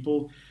 that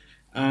people,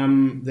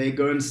 they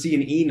go and see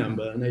an E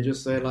number and they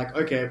just say like,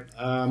 okay,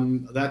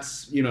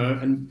 that's,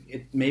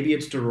 and maybe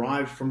it's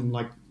derived from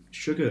like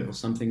sugar or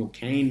something, or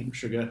cane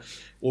sugar,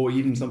 or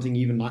even something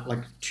even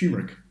like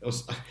turmeric,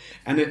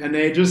 and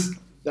they just,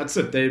 that's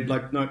it. They're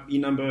like, no, E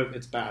number,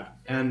 it's bad.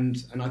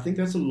 And I think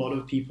that's a lot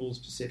of people's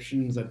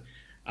perceptions that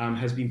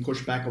has been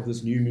pushed back of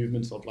this new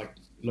movement of like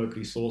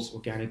locally sourced,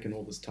 organic, and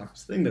all this type of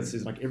thing that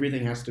says like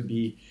everything has to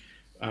be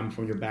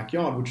from your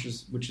backyard, which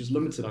is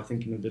limited, I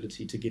think, in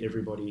ability to get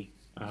everybody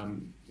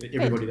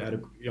that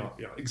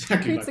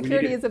exactly. Food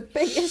security is a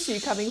big issue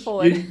coming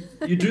forward.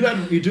 You do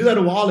that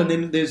a while, and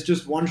then there's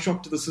just one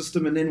shock to the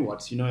system, and then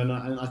what? And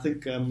I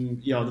think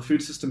the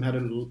food system had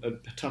a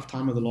tough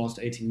time over the last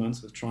 18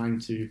 months with trying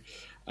to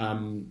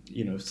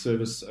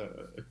service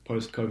a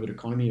post-COVID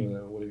economy,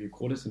 or whatever you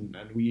call it, and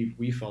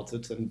we felt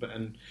it,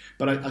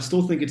 but I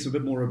still think it's a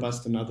bit more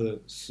robust than other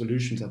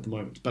solutions at the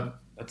moment. But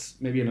that's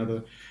maybe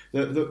another.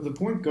 The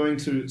point going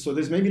to, so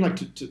there's maybe like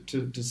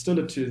to distill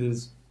it to,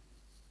 there's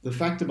the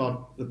fact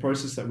about the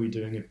process that we're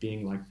doing, it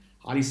being like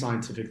highly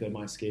scientific, that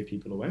might scare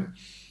people away,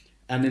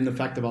 and then the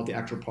fact about the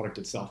actual product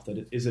itself,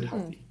 that is it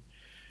healthy.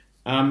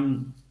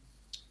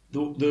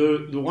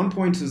 The one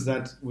point is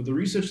that with the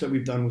research that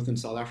we've done within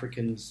South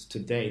Africans to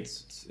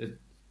date, it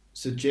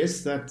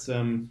suggests that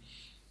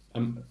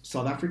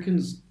South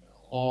Africans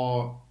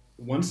are,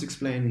 once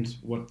explained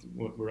what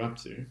we're up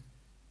to,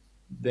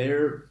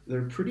 they're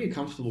pretty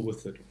comfortable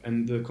with it,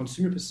 and the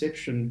consumer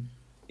perception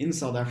in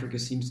South Africa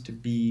seems to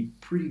be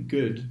pretty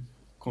good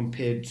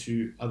compared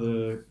to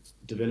other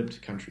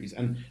developed countries.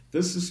 And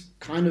this is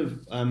kind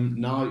of,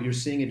 now you're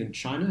seeing it in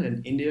China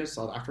and India,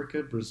 South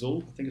Africa,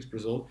 Brazil, I think it's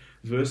Brazil,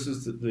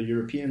 versus the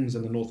Europeans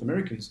and the North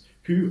Americans,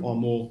 who are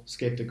more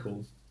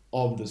skeptical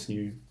of this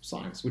new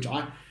science, which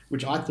I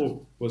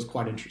thought was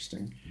quite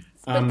interesting.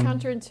 It's a bit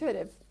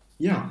counterintuitive.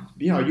 Yeah,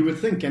 you would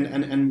think.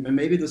 And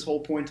maybe this whole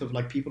point of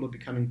like people are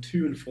becoming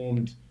too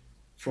informed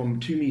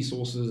from too many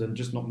sources and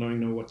just not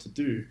knowing what to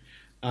do.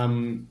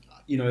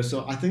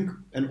 So I think,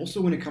 and also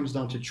when it comes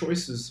down to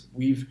choices,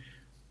 we've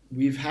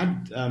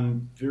had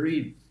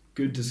very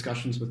good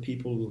discussions with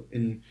people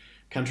in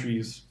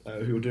countries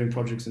who are doing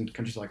projects in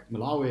countries like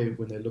Malawi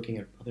when they're looking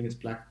at, I think it's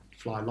black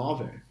fly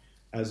larvae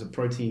as a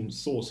protein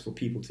source for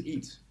people to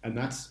eat, and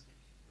that's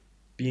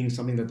being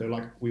something that they're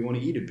like, we want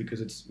to eat it because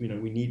it's, we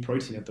need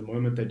protein at the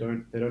moment. They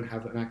don't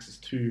have an access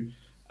to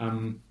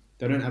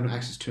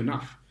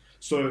enough.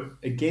 So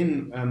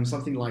again,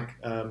 something like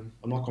I'm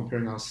not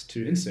comparing us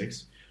to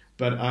insects,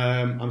 but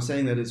I'm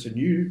saying that it's a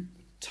new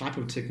type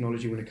of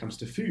technology when it comes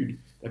to food,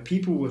 that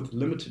people with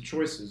limited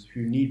choices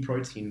who need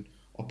protein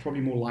are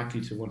probably more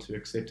likely to want to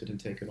accept it and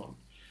take it on.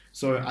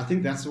 So I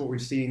think that's what we're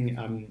seeing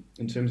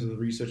in terms of the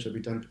research that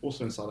we've done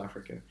also in South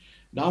Africa.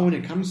 Now, when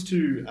it comes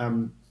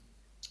to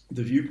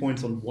the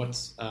viewpoints on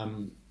what's,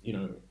 we're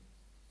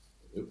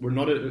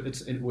not,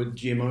 with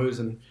GMOs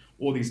and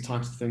all these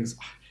types of things,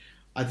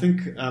 I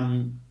think,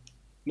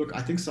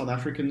 I think South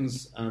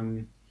Africans,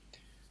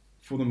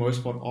 for the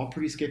most part, are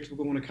pretty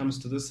skeptical when it comes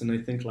to this, and they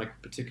think, like,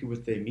 particularly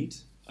with their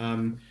meat.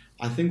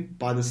 I think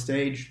by the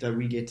stage that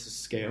we get to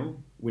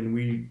scale,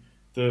 when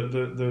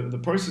the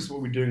process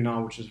what we're doing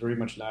now, which is very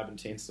much lab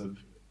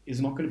intensive,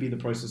 is not going to be the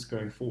process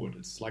going forward.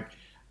 It's like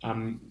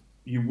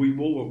we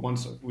will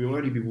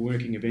already be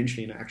working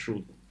eventually in an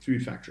actual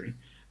food factory,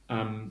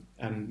 and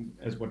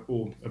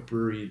or a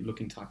brewery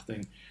looking type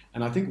thing.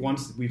 And I think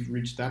once we've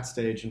reached that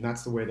stage, and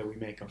that's the way that we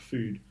make our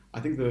food, I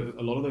think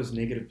a lot of those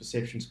negative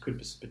perceptions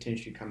could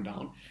potentially come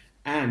down.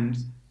 And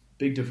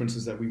big difference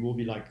is that we will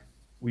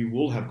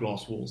have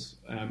glass walls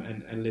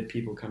and let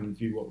people come and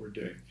view what we're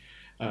doing,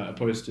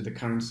 opposed to the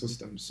current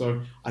system.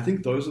 So I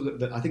think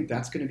I think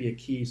that's going to be a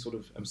key sort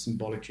of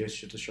symbolic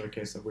gesture to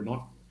showcase that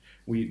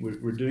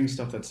we're doing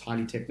stuff that's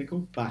highly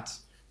technical, but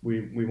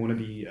we want to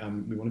be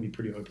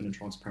pretty open and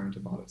transparent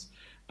about it.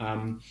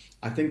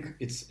 I think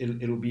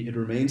it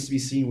remains to be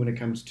seen when it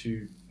comes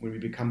to when we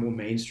become more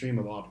mainstream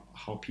about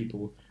how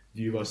people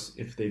view us,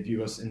 if they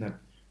view us in that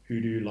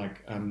hoodoo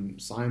like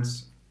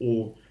science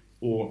or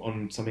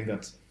on something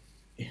that's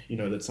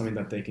that's something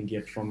that they can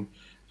get from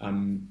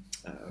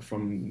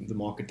the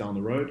market down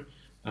the road,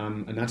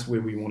 and that's where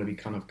we want to be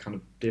kind of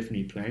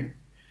definitely playing.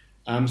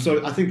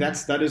 So I think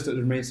that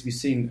remains to be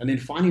seen. And then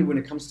finally, when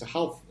it comes to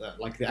health,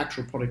 like the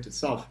actual product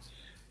itself,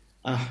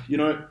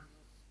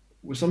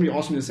 somebody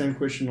asked me the same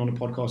question on a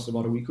podcast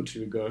about a week or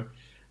two ago,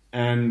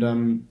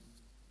 and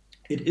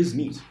it is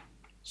meat.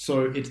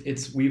 So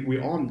we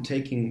aren't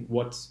taking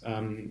what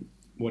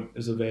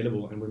is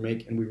available and we're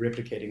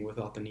replicating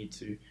without the need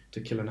to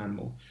kill an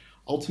animal.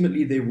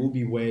 Ultimately, there will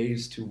be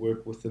ways to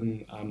work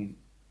within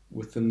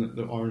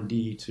the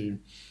R&D to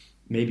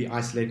maybe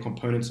isolate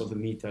components of the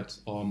meat that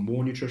are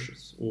more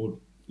nutritious or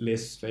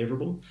less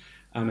favorable,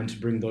 and to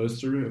bring those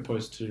through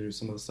opposed to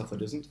some of the stuff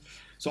that isn't.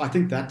 So I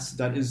think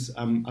that is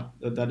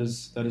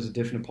a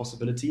definite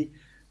possibility.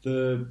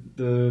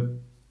 The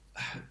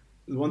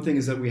one thing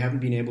is that we haven't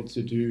been able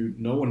to do.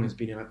 No one has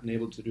been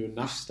able to do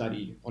enough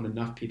study on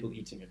enough people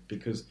eating it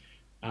because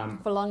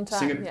for a long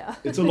time.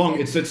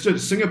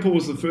 Singapore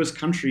was the first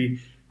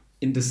country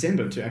in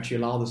December to actually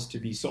allow this to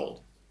be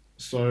sold.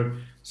 So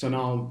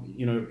now,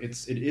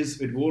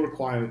 it will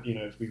require,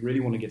 if we really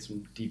want to get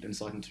some deep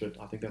insight into it,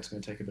 I think that's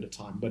going to take a bit of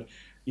time. But,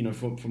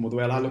 from the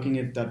way I'm looking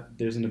at that,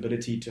 there's an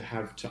ability to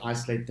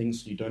isolate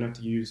things so you don't have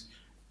to use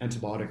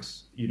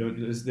antibiotics.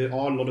 There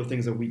are a lot of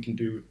things that we can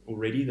do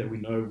already that we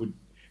know would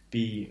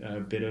be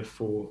better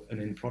for an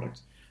end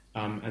product.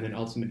 And then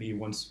ultimately,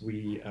 once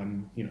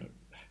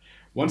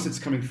it's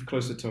coming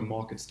closer to a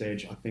market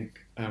stage, I think,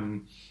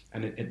 and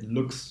it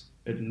looks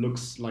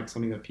like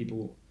something that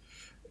people,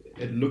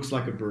 it looks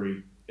like a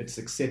brewery, it's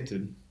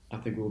accepted, I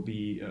think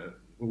we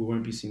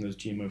won't be seeing those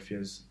GMO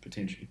fears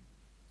potentially.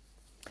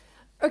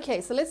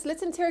 Okay, so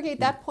let's interrogate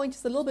that point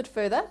just a little bit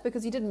further,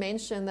 because you did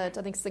mention that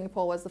I think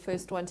Singapore was the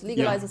first one to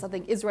legalize this. I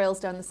think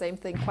Israel's done the same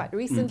thing quite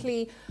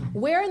recently.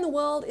 Where in the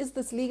world is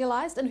this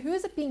legalized, and who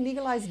is it being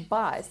legalized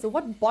by? So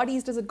what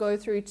bodies does it go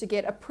through to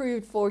get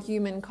approved for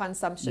human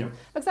consumption?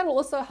 Because that will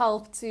also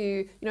help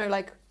to,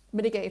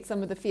 mitigate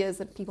some of the fears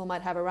that people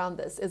might have around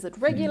this? Is it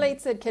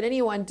regulated? Can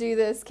anyone do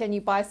this? Can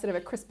you buy sort of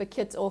a CRISPR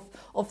kit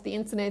off the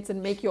internet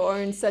and make your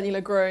own cellular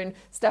grown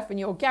stuff in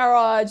your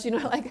garage?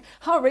 Like,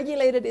 how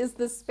regulated is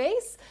this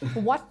space?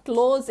 What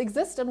laws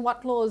exist and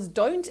what laws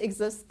don't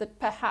exist that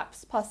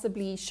perhaps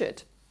possibly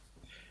should?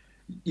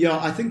 Yeah,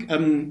 I think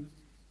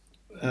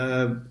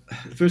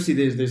firstly,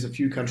 there's a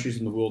few countries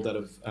in the world that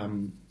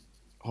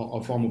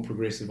are far more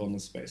progressive on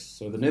this space.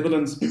 So the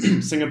Netherlands,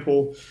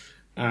 Singapore,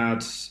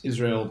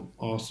 Israel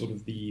are sort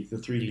of the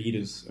three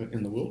leaders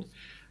in the world.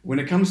 When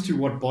it comes to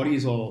what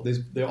bodies are,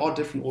 there are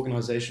different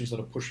organizations that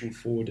are pushing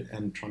forward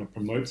and trying to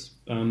promote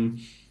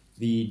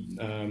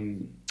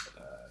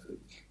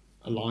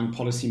allowing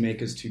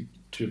policymakers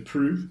to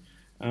approve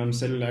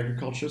cellular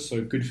agriculture.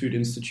 So Good Food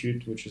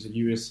Institute, which is a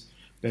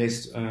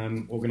US-based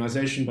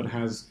organization but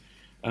has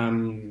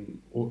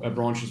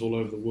branches all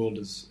over the world,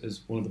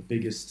 is one of the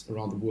biggest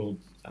around the world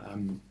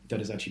that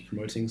is actually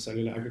promoting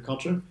cellular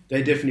agriculture.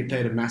 They definitely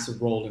played a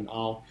massive role in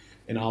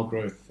our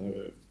growth.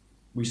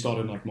 We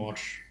started in like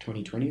March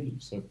 2020,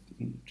 so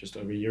just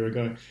over a year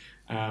ago,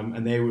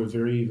 and they were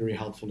very, very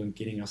helpful in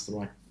getting us the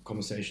right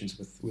conversations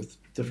with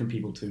different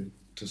people to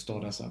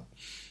start us up.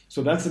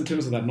 So that's in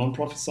terms of that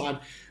non-profit side.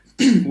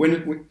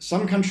 When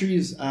some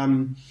countries,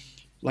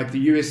 like the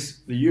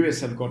US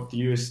have got the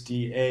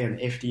USDA and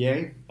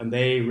FDA, and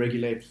they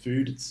regulate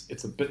food.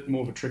 It's a bit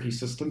more of a tricky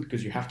system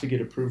because you have to get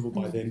approval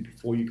by them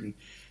before you can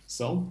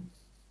sell.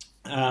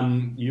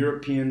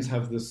 Europeans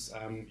have this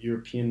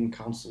European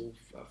Council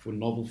for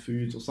Novel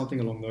Foods or something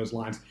along those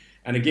lines.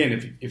 And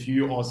again, if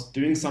you are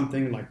doing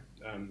something like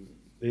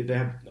they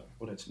have,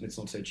 let's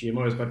not say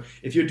GMOs, but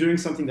if you're doing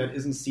something that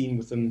isn't seen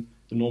within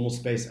the normal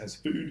space as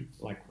food,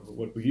 like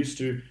what we're used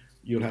to,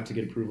 you'll have to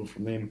get approval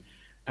from them.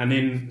 And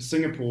then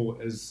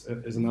Singapore is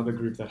another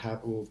group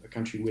or a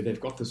country where they've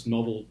got this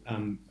novel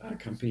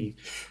company,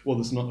 or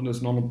this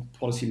novel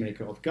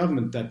policymaker of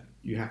government that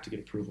you have to get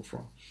approval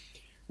from,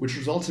 which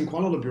results in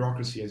quite a lot of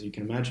bureaucracy, as you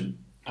can imagine,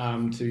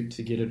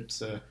 to get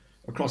it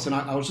across. And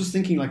I was just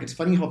thinking, like, it's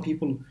funny how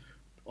people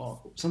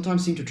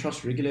sometimes seem to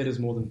trust regulators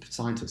more than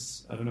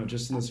scientists. I don't know,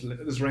 just in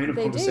this reign of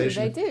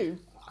conversation. They do.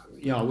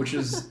 Yeah, which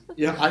is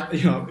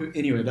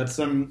anyway, that's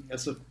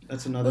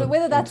another.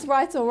 Whether that's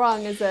right or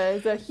wrong is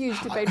a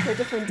huge debate for a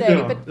different day.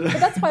 Yeah. But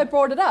that's why I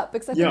brought it up,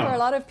 because I think for a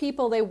lot of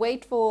people, they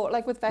wait for,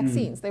 like with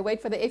vaccines, they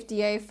wait for the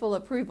FDA full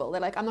approval.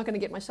 They're like, I'm not going to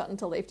get my shot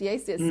until the FDA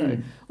says so,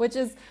 which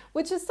is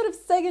sort of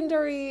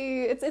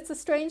secondary. It's a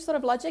strange sort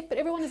of logic, but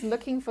everyone is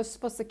looking for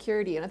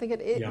security, and I think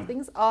if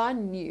things are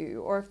new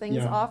or if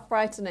things are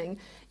frightening,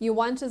 you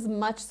want as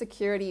much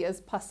security as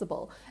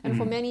possible. And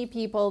for many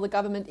people, the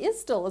government is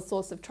still a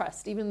source of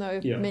trust, even though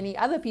many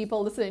other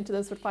people listening to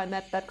this would find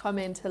that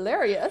comment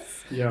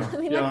hilarious. Yeah. I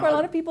mean, for a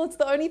lot of people, it's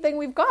the only thing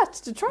we've got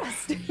to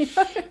trust.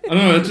 I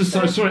know. It's just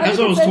sorry. As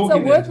I was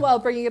talking, it's worthwhile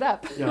bringing it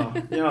up.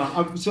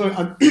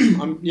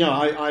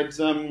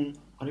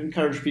 I'd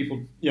encourage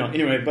people. Yeah.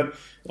 Anyway, but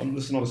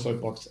this is not a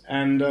soapbox,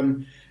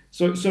 and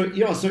so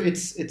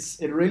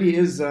it really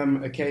is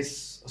a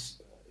case.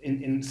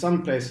 In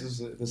some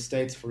places, the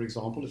States, for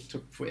example, it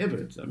took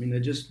forever. I mean, they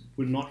just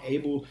were not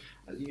able.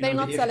 They're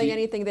not selling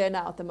anything there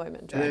now at the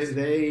moment, right?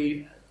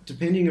 They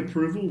depending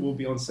approval, will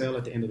be on sale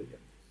at the end of the year.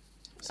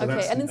 So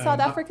okay, and in South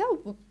Africa,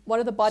 what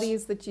are the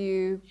bodies that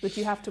you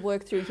have to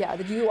work through here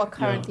that you are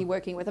currently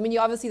working with? I mean,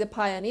 you're obviously the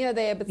pioneer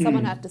there, but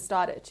someone had to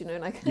start it,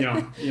 like.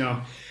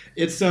 Yeah.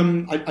 It's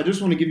I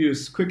just want to give you a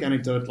quick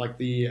anecdote. Like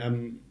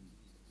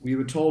we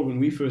were told when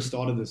we first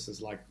started this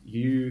is like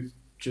you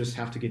just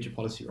have to get your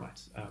policy right.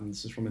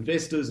 This is from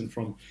investors and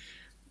from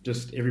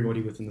just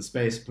everybody within the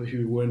space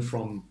who weren't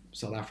from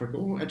South Africa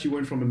or actually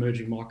weren't from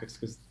emerging markets,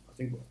 because I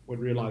think what we're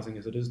realizing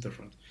is it is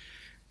different.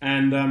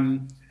 And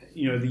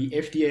the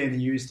FDA and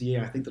the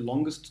USDA, I think the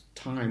longest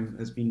time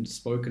has been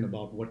spoken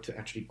about what to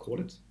actually call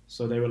it.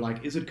 So they were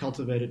like, is it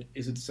cultivated?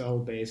 Is it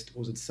cell-based?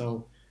 Or is it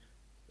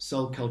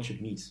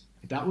cell-cultured meat?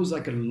 That was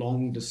like a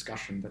long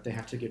discussion that they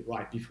have to get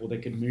right before they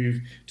could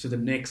move to the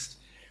next.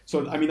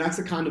 So, I mean, that's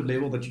the kind of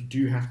level that you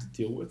do have to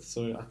deal with.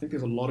 So I think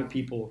there's a lot of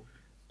people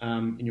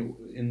in your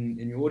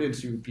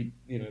audience who would be,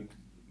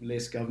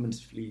 less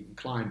governmentally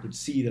inclined would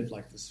see that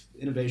like this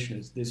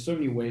innovation there's so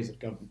many ways that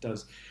government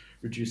does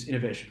reduce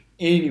innovation.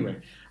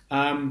 Anyway,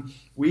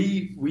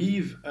 we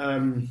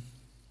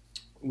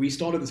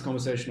started this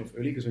conversation off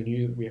early because we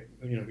knew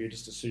we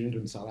just assumed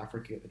in South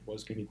Africa it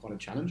was going to be quite a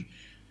challenge.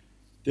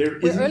 We're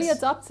early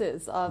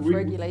adopters of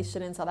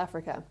regulation in South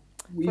Africa.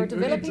 For a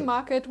developing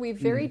market, we're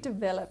very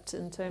developed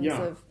in terms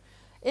of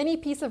any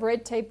piece of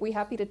red tape. We're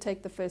happy to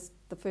take the first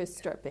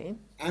strip, eh?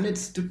 And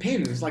it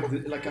depends. It's like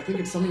I think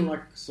it's something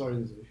like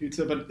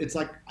but it's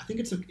like I think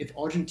it's if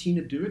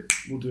Argentina do it,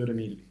 we'll do it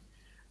immediately.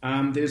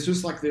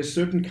 There's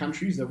certain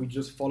countries that we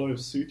just follow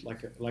suit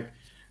like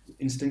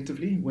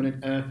instinctively. When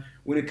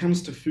it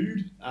comes to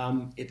food,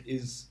 it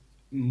is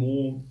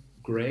more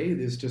grey.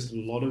 There's just a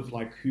lot of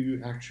like who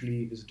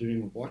actually is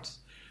doing what.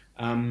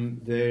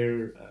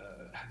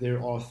 There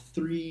are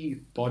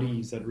 3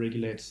 bodies that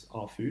regulate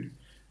our food.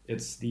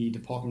 It's the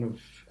Department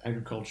of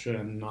Agriculture,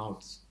 and now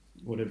it's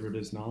whatever it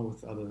is now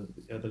with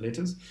other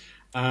letters,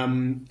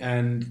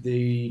 and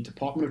the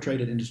Department of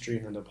Trade and Industry,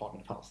 and the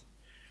Department of Health.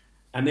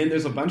 And then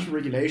there's a bunch of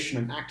regulation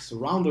and acts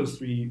around those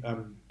three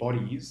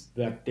bodies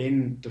that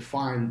then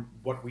define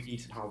what we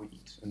eat and how we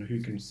eat, and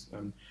who can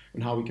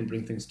and how we can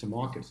bring things to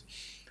market.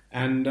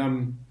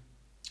 And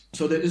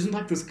so there isn't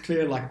like this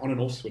clear like on and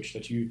off switch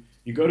that you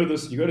go to the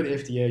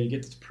FDA, you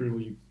get this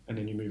approval, and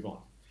then you move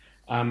on.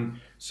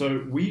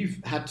 So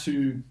we've had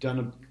to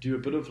do a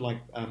bit of like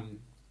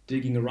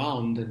digging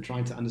around and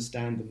trying to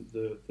understand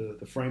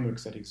the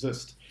frameworks that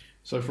exist.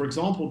 So for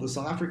example, the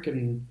South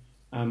African,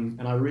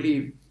 and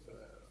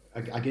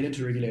I get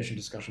into regulation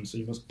discussions, so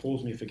you must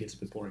pause me if it gets a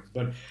bit boring.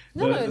 But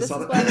this is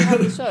why we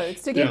have the show.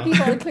 It's to get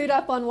people clued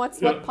up on what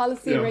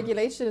policy and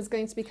regulation is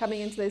going to be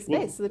coming into their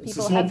space, so that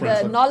people have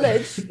the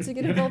knowledge to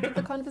get involved with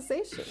the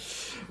conversation.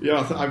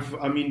 Yeah,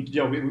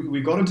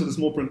 we got into the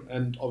small print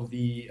end of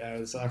the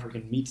South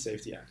African Meat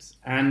Safety Act,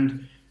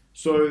 and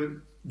so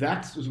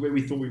that was where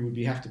we thought we would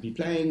have to be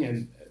playing,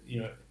 and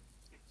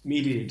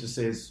immediately it just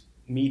says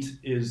meat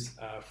is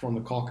from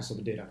the carcass of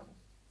a dead animal.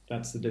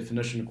 That's the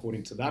definition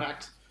according to that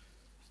act.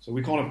 So the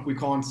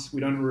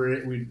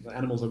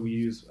animals that we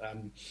use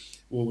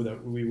or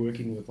that we're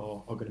working with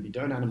are going to be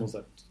donor animals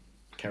that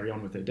carry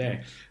on with their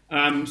day.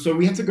 So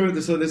we had to go.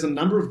 So there's a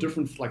number of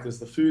different, like there's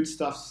the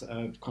foodstuffs,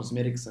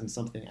 cosmetics, and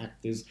something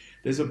act.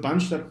 There's a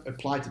bunch that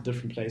apply to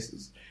different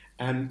places,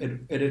 and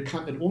it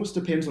almost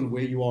depends on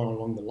where you are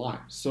along the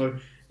line. So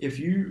if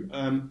you,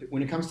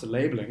 when it comes to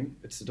labeling,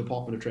 it's the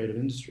Department of Trade and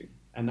Industry,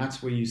 and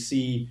that's where you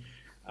see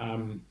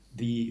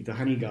the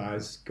honey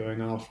guys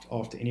going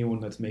after anyone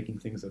that's making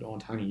things that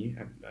aren't honey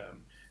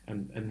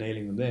and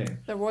nailing them there.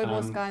 The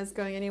Rooibos guys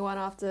going anyone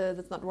after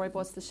that's not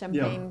Rooibos, the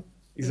champagne. Yeah.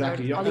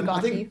 Exactly. Oligarchy.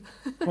 I think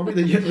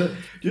probably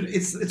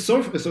it's so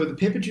the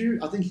pepper dew.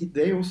 I think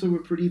they also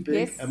were pretty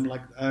big.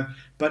 Yes.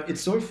 But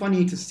it's so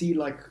funny to see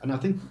and I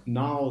think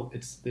now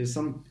there's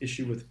some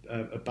issue with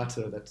a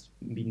butter that's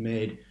been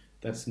made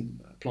that's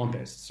plant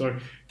based. So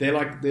they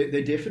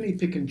definitely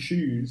pick and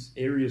choose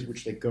areas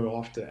which they go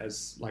after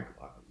as like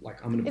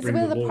I'm going to bring.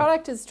 It's where the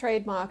product is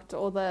trademarked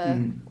or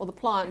the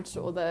plant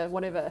or the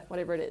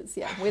whatever it is.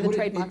 Yeah, where the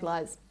trademark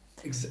lies.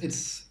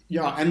 It's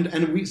and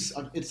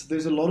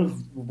there's a lot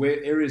of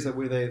areas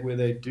where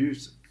they do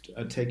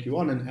take you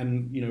on,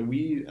 and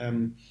we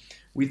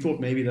thought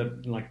maybe that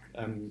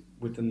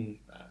within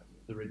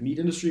the red meat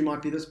industry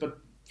might be this, but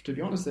to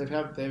be honest, they've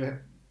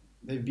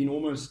been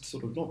almost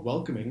sort of not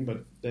welcoming,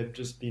 but they've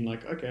just been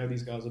like, okay,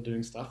 these guys are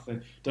doing stuff,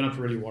 and don't have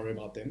to really worry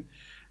about them.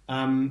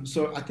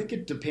 So I think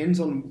it depends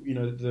on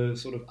the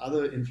sort of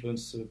other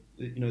influence,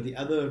 the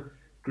other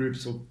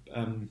groups or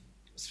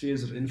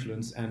spheres of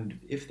influence, and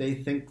if they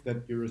think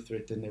that you're a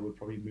threat, then they would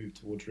probably move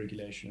towards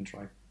regulation and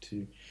try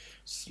to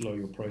slow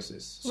your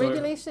process.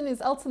 Regulation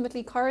is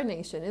ultimately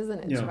coronation, isn't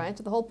it? Right?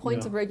 The whole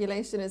point of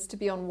regulation is to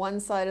be on one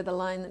side of the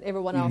line and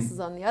everyone else is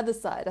on the other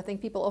side. I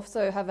think people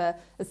also have a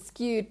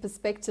skewed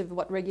perspective of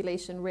what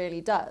regulation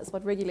really does.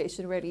 What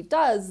regulation really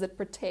does is it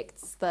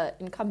protects the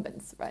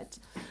incumbents, right?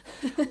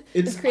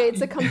 It creates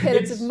a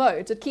competitive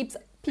moat. It keeps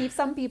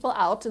some people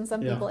out and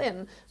some people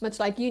in, much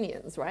like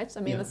unions, right? I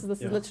mean, this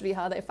is literally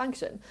how they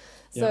function.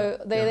 So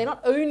they're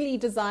not only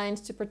designed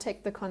to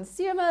protect the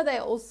consumer,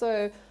 they're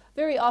also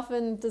very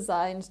often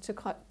designed to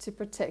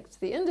protect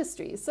the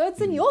industry. So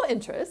it's in your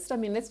interest. I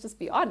mean, let's just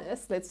be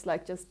honest. Let's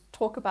just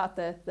talk about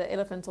the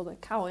elephant or the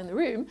cow in the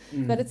room.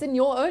 That it's in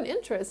your own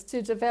interest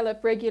to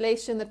develop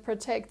regulation that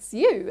protects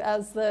you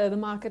as the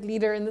market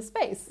leader in the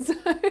space. So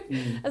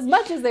as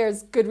much as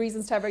there's good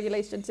reasons to have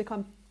regulation to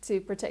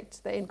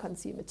protect the end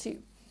consumer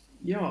too.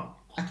 Yeah,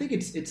 I think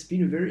it's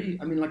been a very.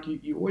 I mean,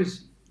 you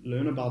always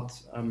learn about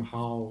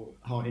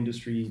how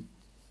industry,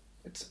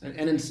 it's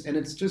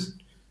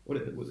just.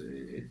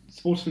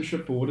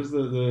 Sportsmanship, or what is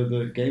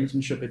the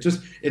gamesmanship?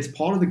 It's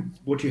part of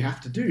what you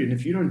have to do, and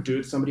if you don't do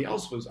it, somebody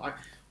else was.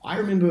 I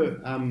remember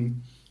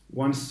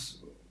once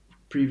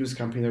previous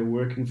company they were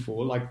working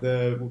for,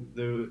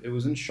 it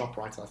was in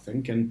ShopRite, I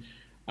think, and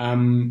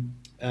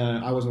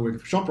I wasn't working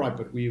for ShopRite,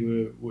 but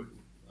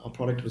our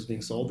product was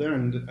being sold there,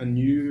 and a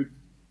new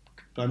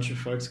bunch of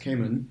folks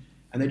came in,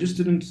 and they had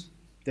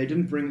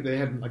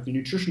the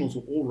nutritionals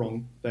were all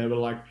wrong.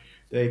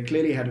 They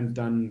clearly hadn't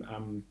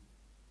done.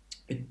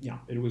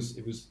 It was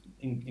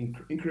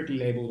incorrectly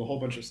labeled, a whole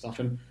bunch of stuff,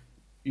 and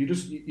you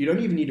don't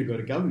even need to go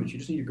to government. You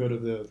just need to go to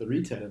the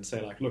retailer and say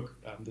look,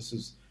 this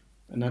is,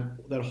 and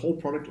that whole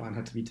product line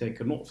had to be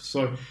taken off.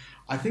 So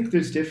I think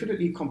there's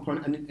definitely a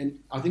component, and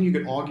I think you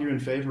could argue in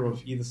favor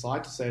of either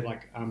side to say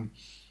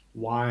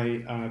why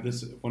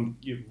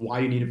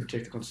you need to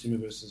protect the consumer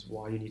versus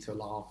why you need to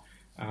allow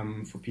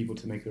for people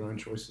to make their own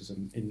choices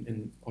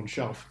on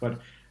shelf,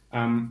 but.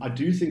 I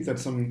do think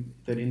that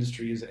that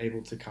industry is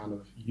able to kind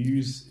of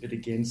use it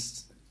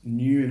against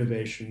new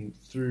innovation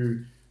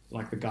through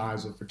the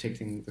guise of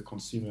protecting the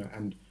consumer,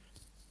 and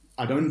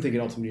I don't think it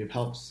ultimately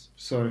helps.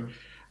 So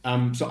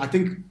I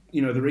think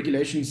the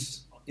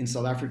regulations in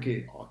South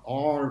Africa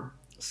are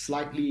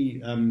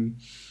slightly.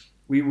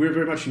 We're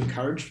very much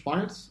encouraged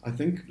by it. I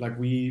think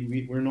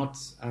we're not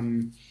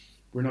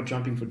we're not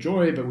jumping for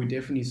joy, but we're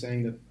definitely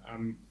saying that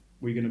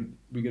we're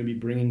gonna be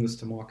bringing this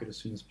to market as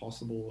soon as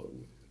possible.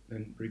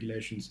 And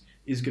regulations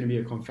is going to be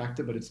a con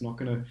factor, but it's not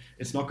going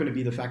to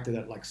be the factor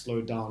that like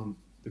slowed down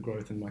the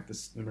growth in like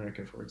this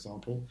America, for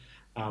example.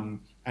 And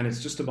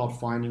it's just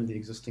about finding the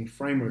existing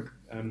framework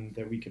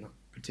that we can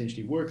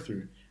potentially work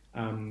through.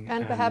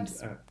 And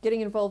perhaps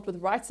getting involved with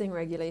writing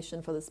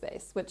regulation for the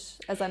space, which,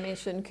 as I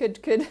mentioned, could.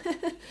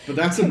 But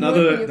that's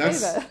another.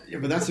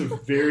 But that's a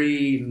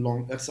very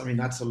long. That's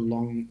a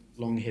long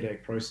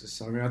headache process.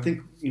 So, I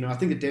think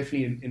it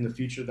definitely in the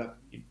future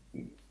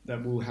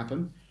that will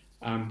happen.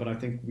 But I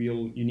think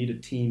you need a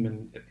team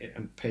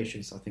and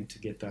patience, I think, to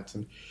get that.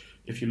 And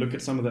if you look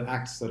at some of the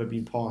acts that have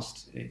been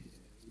passed,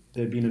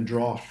 they've been in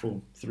draft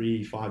for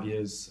 3-5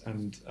 years,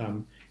 and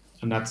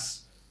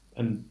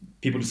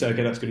people just say,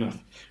 okay, that's good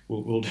enough.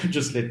 We'll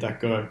just let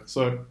that go.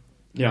 So,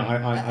 yeah,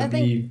 I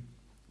think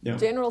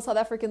general South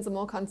Africans are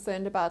more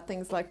concerned about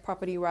things like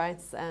property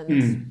rights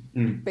and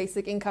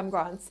basic income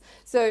grants.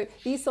 So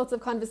these sorts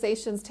of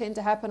conversations tend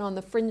to happen on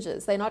the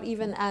fringes. They're not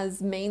even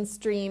as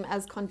mainstream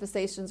as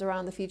conversations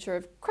around the future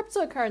of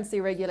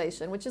cryptocurrency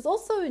regulation, which is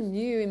also a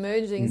new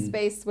emerging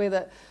space where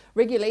the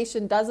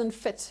regulation doesn't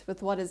fit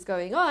with what is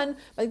going on.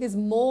 But there's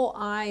more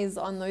eyes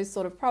on those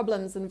sort of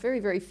problems and very,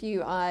 very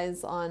few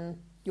eyes on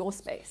your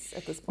space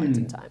at this point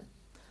in time.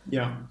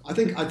 Yeah, I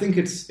think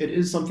it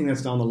is something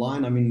that's down the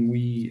line. I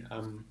mean,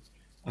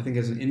 I think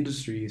as an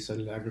industry,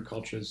 cellular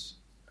agriculture is,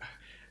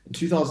 in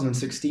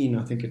 2016,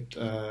 I think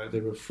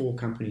there were 4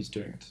 companies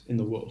doing it in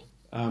the world.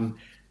 In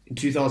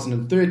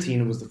 2013,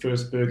 it was the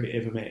first burger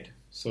ever made.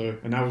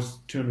 And that was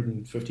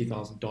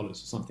 $250,000 or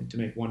something to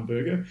make one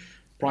burger.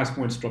 Price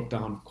points dropped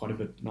down quite a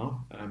bit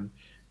now.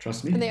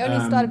 Trust me. And they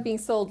only started being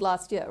sold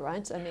last year,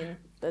 right? I mean,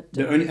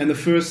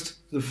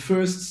 the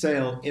first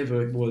sale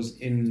ever was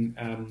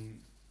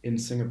in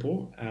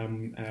Singapore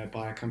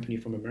by a company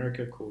from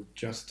America called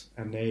Just,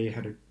 and they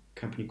had a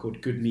company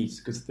called Good Meats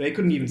because they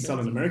couldn't even sell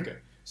in America,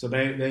 so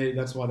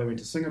that's why they went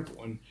to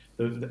Singapore,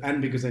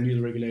 and because they knew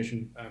the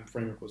regulation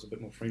framework was a bit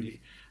more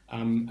friendly,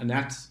 and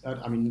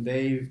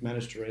they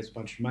managed to raise a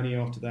bunch of money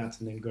after that,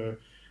 and then go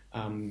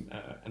and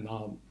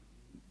now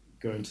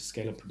go into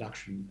scale up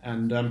production,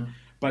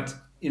 but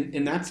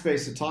in that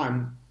space of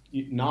time.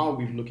 Now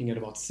we're looking at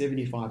about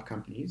 75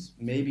 companies,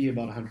 maybe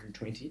about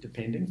 120,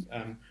 depending,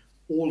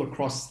 all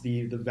across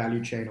the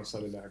value chain of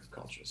cellular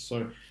agriculture.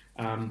 So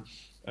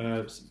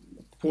a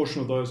portion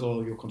of those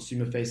are your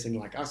consumer-facing,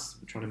 like us.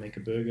 We're trying to make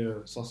a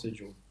burger,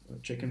 sausage, or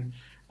chicken.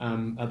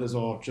 Others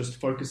are just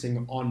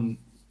focusing on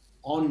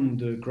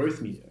the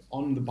growth media,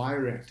 on the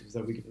bioreactors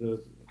that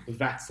the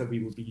vats that we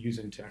would be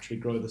using to actually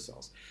grow the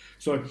cells.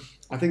 So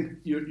I think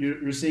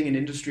you're seeing an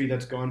industry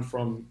that's gone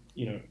from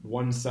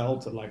one cell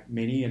to like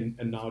many, and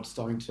now it's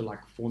starting to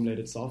like formulate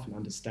itself and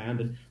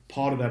understand. And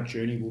part of that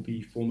journey will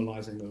be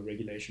formalizing the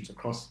regulations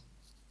across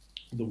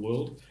the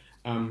world.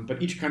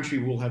 But each country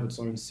will have its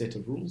own set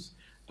of rules.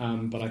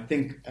 But I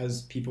think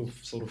as people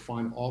sort of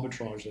find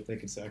arbitrage that they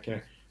can say,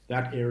 okay,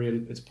 that area,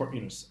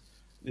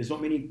 there's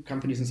not many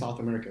companies in South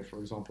America, for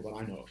example, that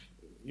I know of.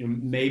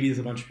 Maybe there's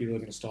a bunch of people that are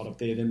going to start up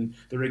there. Then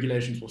the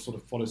regulations will sort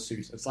of follow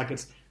suit. It's like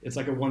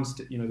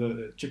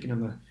the chicken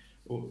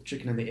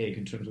and the egg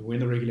in terms of when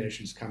the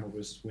regulations come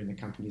versus when the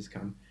companies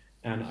come.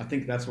 And I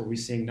think that's what we're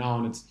seeing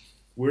now. And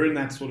we're in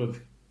that sort of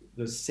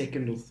the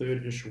second or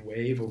third-ish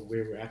wave of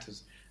where we're at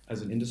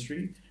as an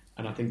industry.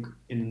 And I think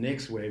in the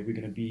next wave, there's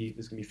going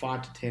to be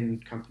 5 to 10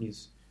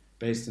 companies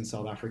based in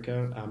South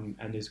Africa,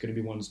 and there's going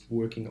to be ones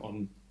working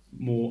on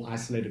more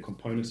isolated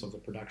components of the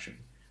production,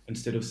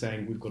 instead of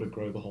saying we've got to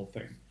grow the whole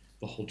thing,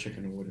 the whole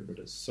chicken or whatever it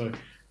is. So,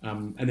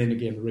 and then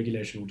again, the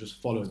regulation will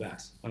just follow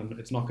that.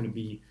 It's not going to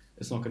be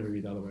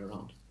the other way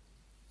around.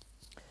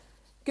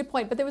 Good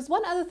point. But there was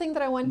one other thing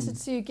that I wanted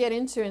to get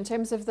into in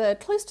terms of the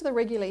close to the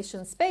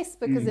regulation space,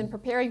 because in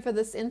preparing for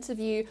this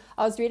interview,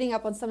 I was reading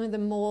up on some of the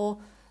more,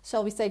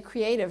 shall we say,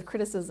 creative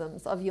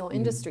criticisms of your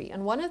industry.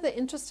 And one of the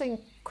interesting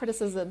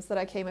criticisms that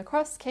I came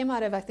across came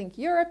out of, I think,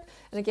 Europe.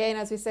 And again,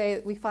 as we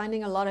say, we're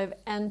finding a lot of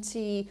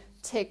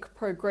anti-tech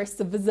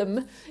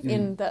progressivism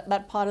in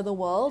that part of the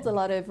world. A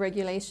lot of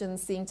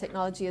regulations seeing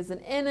technology as an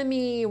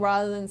enemy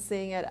rather than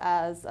seeing it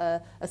as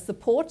a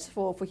support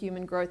for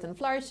human growth and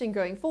flourishing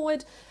going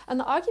forward. And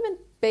the argument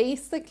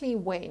basically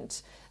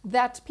went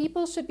that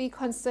people should be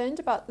concerned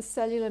about the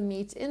cellular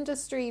meat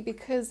industry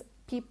because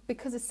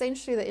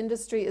essentially the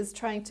industry is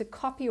trying to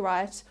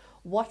copyright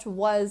what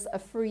was a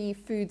free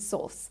food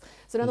source.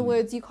 So in other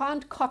words, you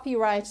can't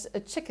copyright a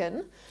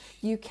chicken.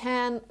 You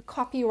can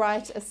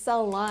copyright a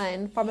cell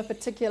line from a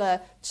particular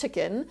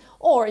chicken,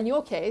 or in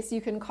your case,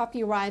 you can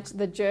copyright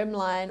the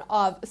germline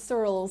of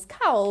Cyril's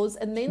cows,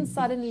 and then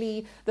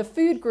suddenly the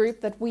food group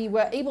that we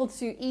were able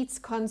to eat,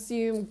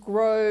 consume,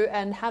 grow,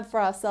 and have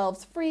for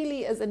ourselves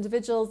freely as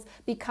individuals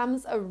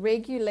becomes a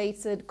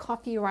regulated,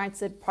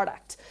 copyrighted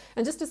product.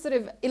 And just to sort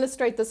of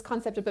illustrate this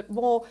concept a bit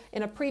more,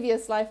 in a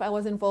previous life, I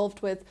was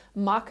involved with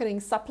marketing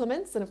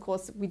supplements. And of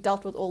course, we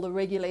dealt with all the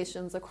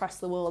regulations across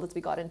the world as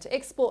we got into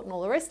export and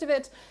all the rest of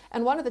it.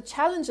 And one of the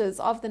challenges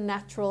of the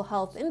natural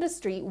health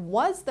industry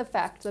was the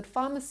fact that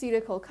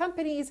pharmaceutical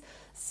companies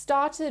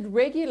started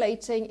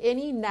regulating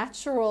any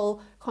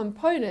natural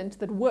component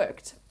that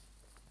worked.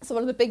 So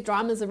one of the big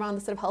dramas around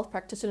the sort of Health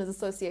Practitioners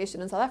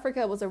Association in South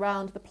Africa was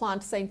around the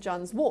plant St.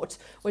 John's wort,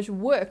 which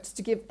worked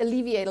to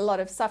alleviate a lot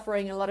of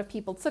suffering, and a lot of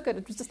people took it.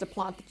 It was just a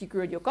plant that you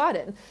grew in your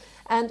garden.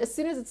 And as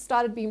soon as it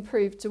started being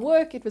proved to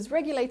work, it was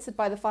regulated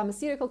by the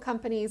pharmaceutical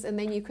companies, and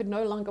then you could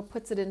no longer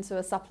put it into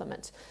a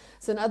supplement.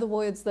 So in other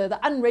words, the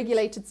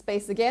unregulated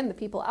space, again, the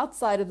people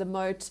outside of the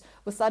moat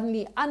were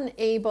suddenly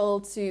unable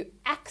to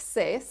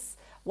access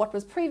what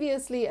was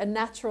previously a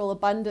natural,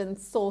 abundant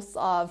source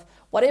of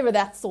whatever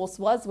that source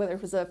was, whether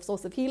it was a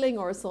source of healing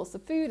or a source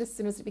of food. As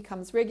soon as it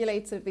becomes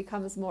regulated, it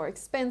becomes more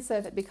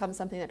expensive. It becomes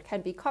something that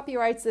can be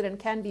copyrighted and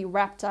can be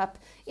wrapped up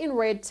in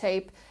red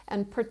tape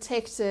and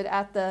protected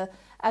at the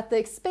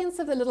expense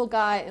of the little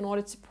guy in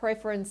order to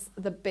preference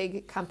the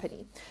big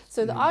company.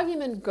 So the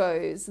argument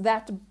goes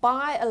that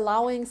by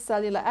allowing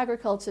cellular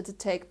agriculture to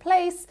take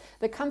place,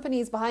 the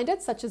companies behind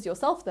it, such as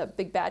yourself, the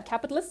big bad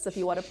capitalists, if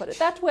you want to put it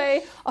that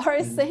way, are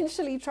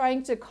essentially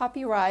trying to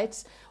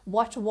copyright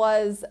what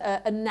was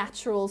a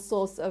natural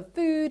source of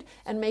food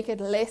and make it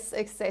less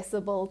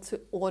accessible to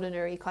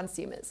ordinary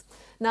consumers.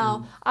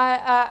 Now,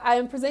 I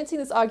am presenting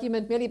this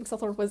argument merely because I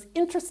thought it was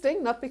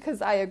interesting, not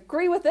because I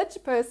agree with it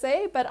per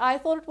se, but I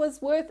thought it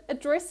was worth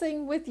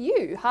addressing with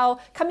you, how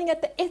coming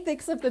at the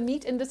ethics of the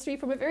meat industry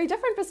from a very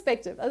different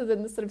perspective, other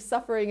than the sort of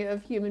suffering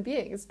of human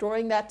beings,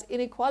 drawing that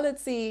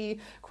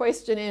inequality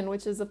question in,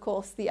 which is, of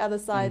course, the other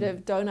side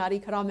of donut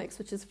economics,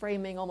 which is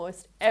framing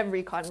almost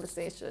every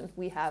conversation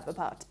we have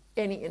about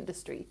any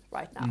industry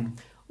right now.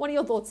 What are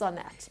your thoughts on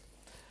that?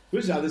 I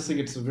just think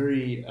it's a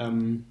very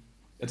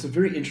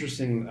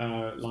interesting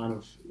line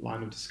of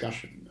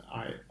discussion.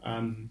 I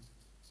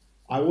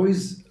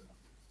always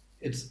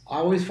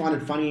find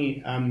it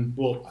funny.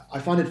 I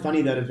find it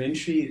funny that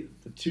eventually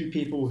the two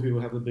people who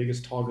have the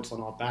biggest targets on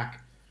our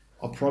back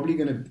are probably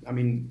going to. I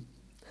mean,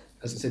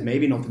 as I said,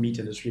 maybe not the meat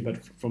industry, but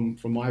from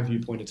my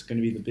viewpoint, it's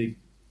going to be the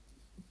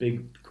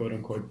big quote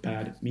unquote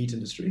bad meat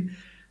industry.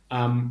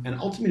 And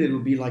ultimately, it'll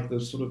be like the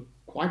sort of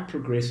quite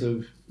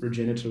progressive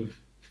regenerative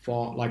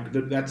farm, like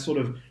that sort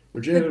of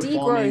regenerative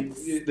farming,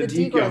 the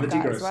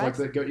degrowth, right?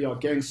 Like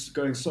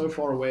going so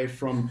far away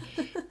from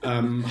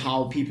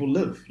how people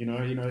live. You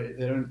know,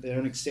 they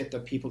don't accept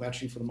that people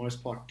actually, for the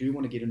most part, do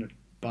want to get in a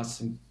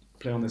bus and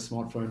play on their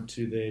smartphone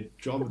to their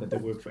job that they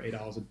work for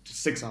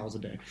 6 hours a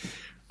day.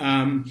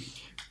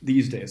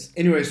 These days,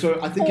 anyway.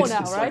 So I think it's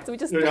right? like, So we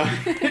just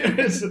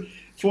it's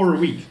for a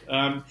week.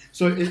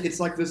 So it's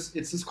like this.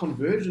 It's this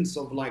convergence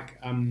of like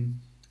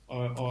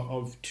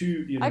of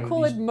two. You know, I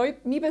call it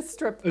Moebius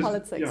strip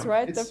politics,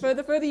 right? The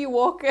further you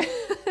walk,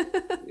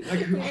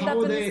 like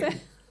how are they?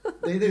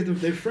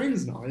 They're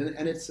friends now,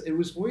 and it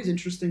was always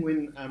interesting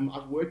when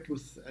I've worked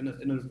with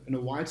in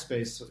a wide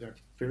space,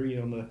 very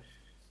on the,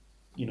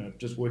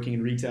 just working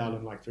in retail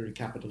and like very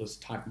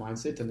capitalist type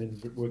mindset, and then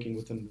working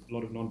within a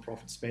lot of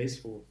non-profit space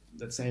for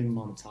that same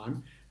amount of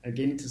time, and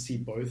getting to see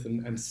both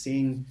and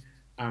seeing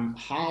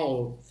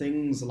how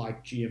things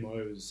like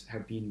GMOs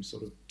have been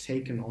sort of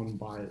taken on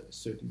by a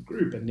certain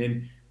group and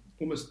then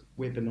almost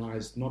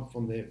weaponized, not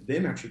from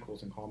them actually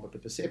causing harm, but the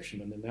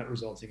perception, and then that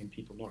resulting in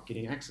people not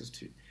getting access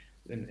to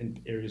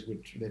in areas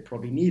which they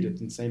probably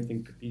needed. And same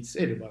thing could be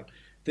said about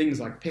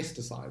things like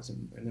pesticides,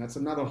 and that's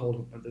another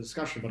whole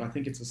discussion. But I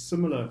think it's a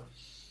similar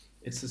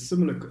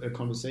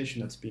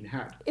conversation that's been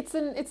had. It's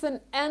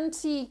an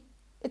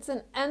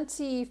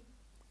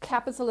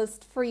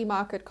anti-capitalist free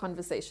market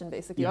conversation,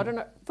 basically. I don't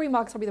know, free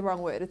market's probably the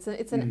wrong word.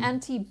 It's an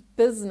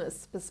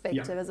anti-business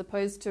perspective as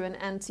opposed to an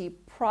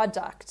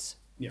anti-product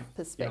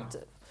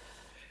perspective.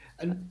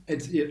 Yeah.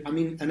 And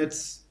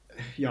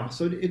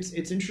so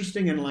it's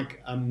interesting, and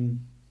like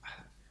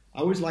I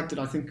always liked it.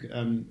 I think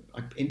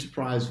like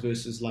enterprise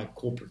versus like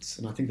corporates,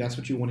 and I think that's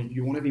what you want.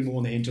 You want to be more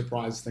on the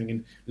enterprise thing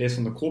and less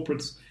on the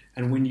corporates.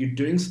 And when you're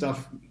doing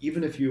stuff,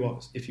 even if you are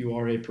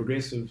a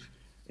progressive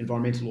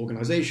environmental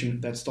organization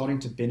that's starting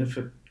to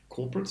benefit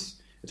corporates,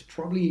 it's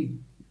probably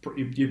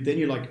then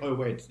you're like, oh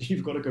wait,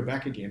 you've got to go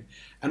back again.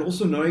 And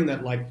also knowing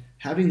that like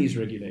having these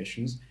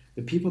regulations,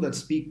 the people that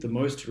speak the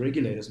most to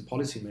regulators and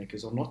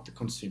policymakers are not the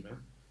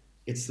consumer,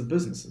 it's the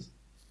businesses.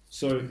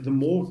 So the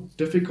more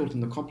difficult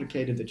and the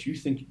complicated that you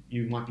think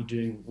you might be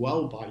doing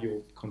well by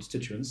your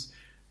constituents,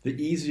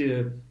 the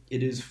easier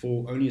it is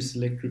for only a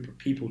select group of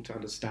people to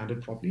understand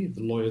it properly,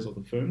 the lawyers or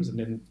the firms, and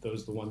then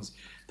those are the ones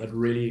that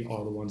really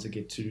are the ones that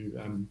get to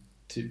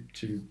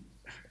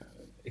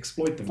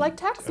exploit them. It's like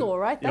tax law,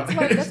 right?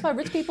 That's why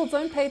rich people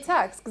don't pay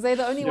tax, because they're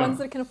the only ones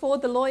that can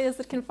afford the lawyers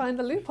that can find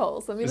the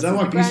loopholes. I mean, is that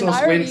why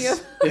Bezos went?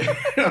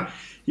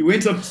 He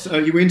went up.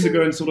 He went to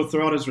go and sort of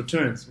throw out his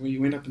returns. He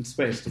went up in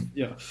space.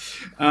 But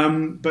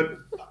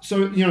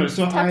so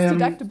so tax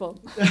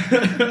deductible.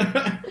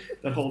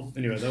 That whole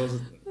that was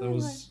that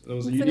was a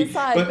It's unique. an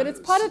aside, but it's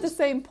part of the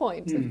same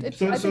point. I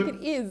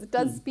think it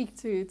does speak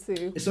to So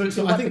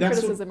what I think the that's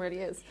criticism really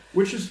is.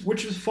 Which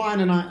is fine,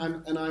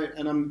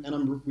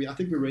 I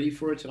think we're ready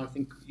for it, and I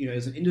think, you know,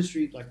 as an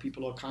industry, like,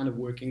 people are kind of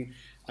working.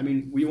 I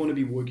mean, we want to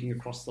be working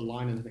across the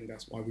line, and I think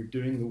that's why we're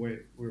doing the way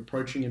we're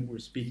approaching it. We're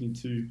speaking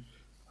to,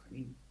 I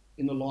mean,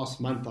 in the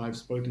last month, I've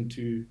spoken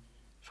to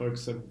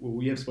folks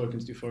we have spoken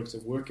to folks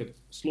that work at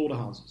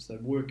slaughterhouses,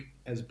 that work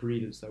as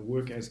breeders, that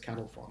work as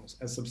cattle farmers,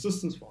 as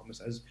subsistence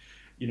farmers, as,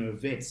 you know,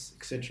 vets,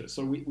 etc.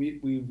 So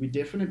we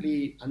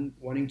definitely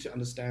wanting to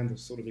understand the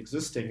sort of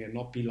existing and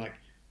not be like,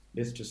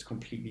 let's just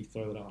completely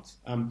throw it out.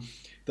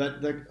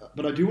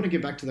 But I do want to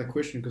get back to that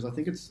question, because I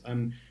think it's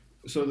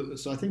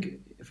so I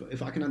think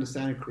if I can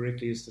understand it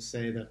correctly, is to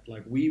say that,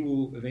 like, we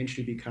will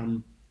eventually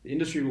become, the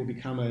industry will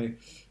become a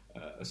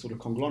sort of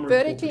conglomerate,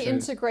 vertically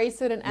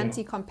integrated and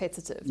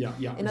anti-competitive.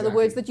 In other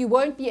words, that you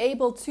won't be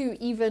able to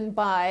even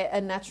buy a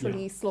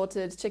naturally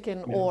slaughtered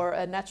chicken or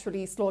a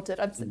naturally slaughtered,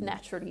 or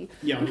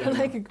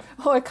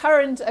a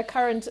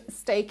current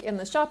steak in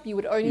the shop. You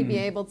would only be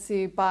able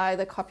to buy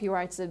the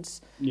copyrighted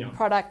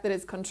product that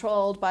is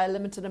controlled by a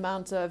limited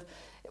amount of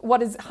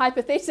what is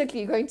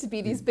hypothetically going to be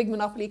these big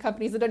monopoly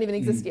companies that don't even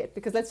exist yet,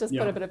 because let's just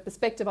put a bit of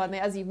perspective on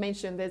there. As you've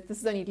mentioned, this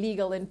is only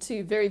legal in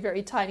 2 very,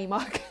 very tiny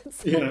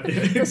markets.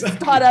 The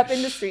startup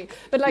industry.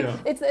 But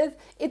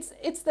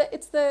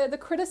it's the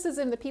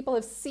criticism that people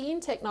have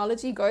seen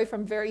technology go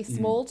from very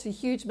small to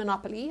huge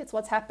monopoly. It's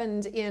what's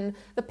happened in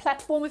the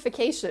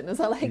platformification, as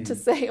I like to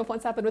say, of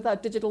what's happened with our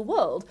digital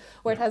world,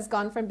 where it has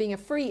gone from being a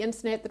free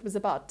internet that was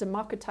about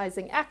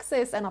democratizing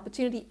access and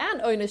opportunity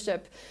and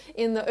ownership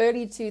in the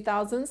early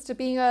 2000s to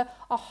being a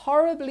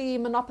horribly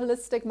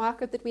monopolistic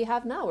market that we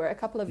have now, where a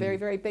couple of very,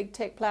 very big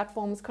tech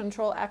platforms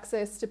control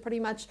access to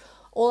pretty much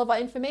all of our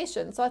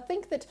information. So I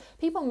think that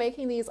people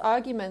making these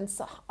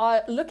arguments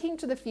are looking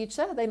to the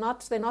future. They're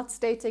not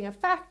stating a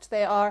fact.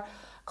 They are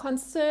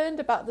concerned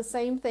about the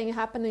same thing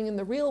happening in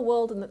the real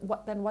world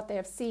than what they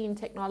have seen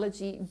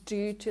technology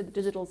do to the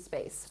digital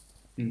space.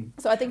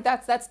 So I think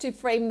that's to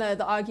frame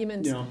the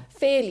argument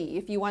fairly,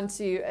 if you want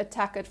to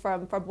attack it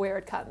from where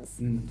it comes.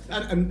 And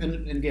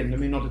again, I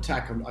mean, not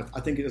attack.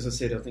 I think, as I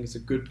said, I think it's a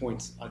good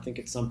point. I think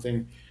it's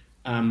something.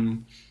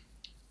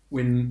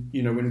 When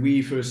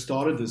we first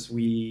started this,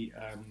 we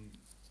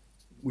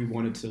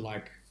wanted to,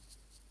 like,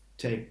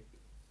 take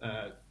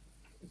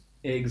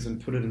eggs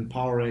and put it in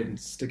Powerade and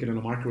stick it in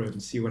a microwave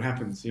and see what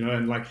happens, you know,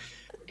 and, like.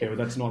 Okay, well,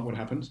 that's not what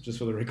happened, just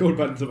for the record.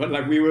 But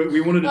like, we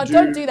wanted to do.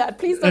 Don't do that,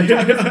 please. Don't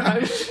try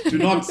this. do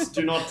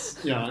not.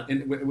 Yeah,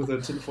 with a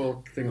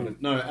tinfoil thing on it.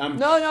 No.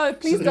 No,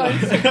 please don't.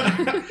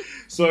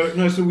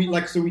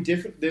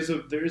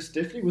 There is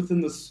definitely within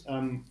this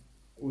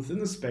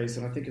space,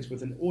 and I think it's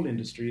within all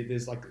industry.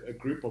 There's, like, a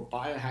group of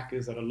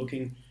biohackers that are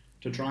looking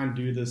to try and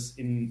do this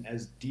in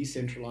as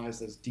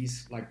decentralized,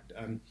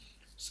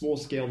 small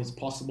scale as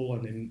possible,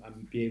 and then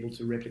be able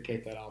to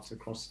replicate that out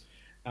across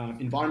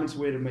environments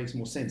where it makes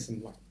more sense.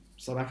 And, like,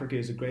 South Africa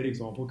is a great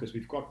example, because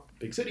we've got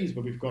big cities,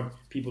 but we've got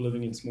people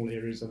living in small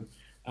areas. And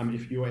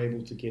if you're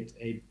able to get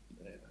a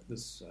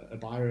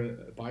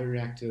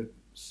bioreactor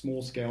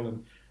small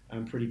scale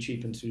and pretty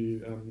cheap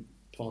into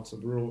parts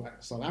of rural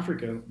South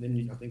Africa,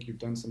 then I think you've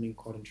done something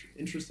quite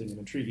interesting and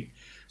intriguing.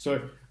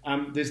 So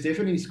there's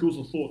definitely schools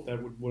of thought that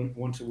would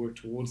want to work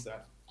towards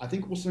that. I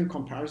think also in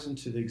comparison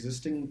to the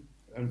existing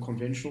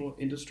conventional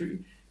industry,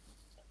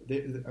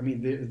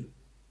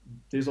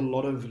 there's a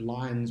lot of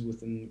lines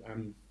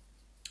within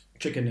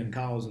chicken and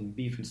cows and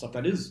beef and stuff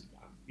that is,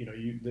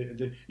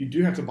 you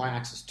do have to buy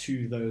access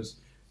to those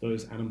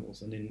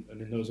animals, and then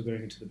those are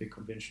going into the big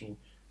conventional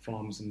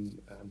farms and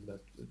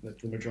that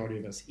the majority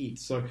of us eat.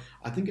 So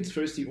I think it's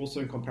firstly also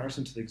in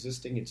comparison to the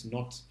existing, it's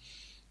not,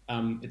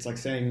 it's like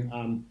saying,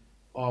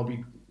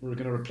 we're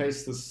going to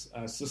replace this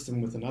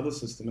system with another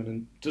system, and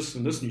then just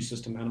in this new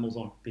system, animals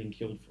aren't being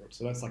killed for it.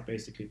 So that's, like,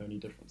 basically the only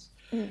difference.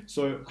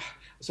 So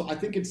I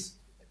think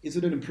is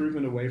it an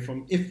improvement away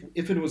from,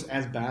 if it was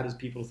as bad as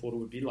people thought it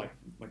would be, like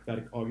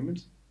that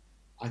argument,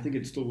 I think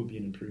it still would be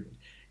an improvement.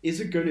 Is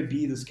it going to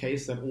be this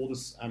case that all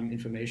this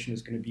information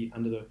is going to be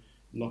under the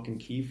lock and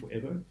key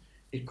forever?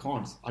 It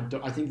can't.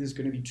 I think there's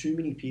going to be too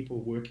many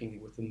people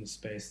working within the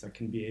space that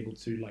can be able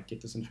to, like,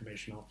 get this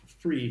information out for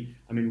free.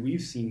 I mean,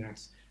 we've seen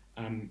that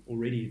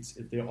already.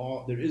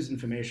 There is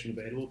information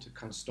available to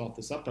kind of start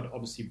this up, but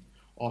obviously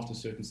after a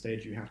certain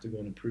stage you have to go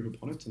and improve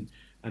upon it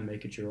and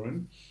make it your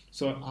own.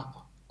 So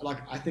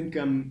I think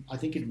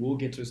it will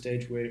get to a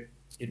stage where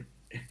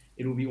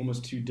it will be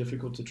almost too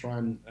difficult to try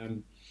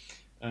and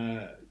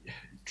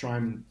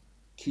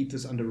keep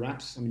this under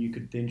wraps. I mean, you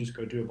could then just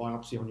go do a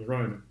biopsy on your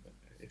own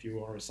if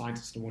you are a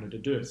scientist and wanted to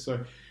do it. So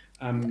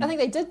I think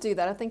they did do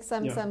that. I think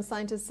some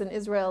scientists in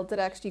Israel did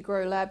actually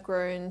grow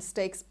lab-grown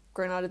steaks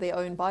grown out of their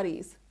own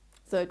bodies.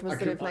 So it was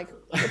sort of like,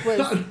 it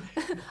was,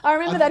 I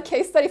remember that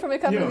case study from a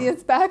couple of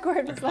years back where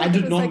it was like, I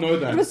did not know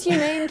that. It was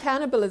humane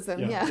cannibalism,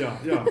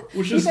 yeah.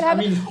 Which is,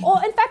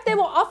 or in fact they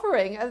were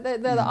offering,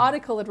 the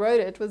article that wrote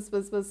it was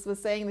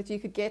saying that you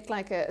could get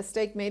like a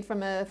steak made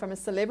from a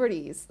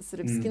celebrity's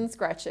sort of skin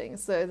scratching.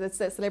 So that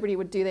celebrity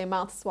would do their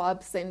mouth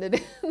swab, send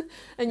it in,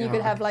 and you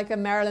could have like a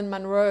Marilyn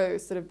Monroe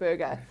sort of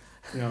burger.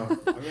 Yeah,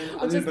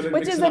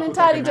 which is an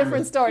entirely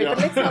different story. But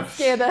let's not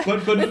scare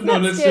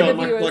the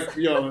viewers.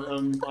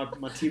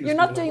 My team. You're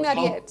not doing that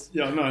yet.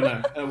 Yeah,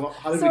 no.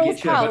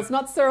 Cyril's cows,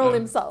 not Cyril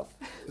himself.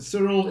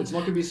 Cyril, it's not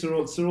going to be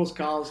Cyril. It's Cyril's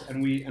cows,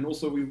 and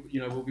also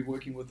we'll be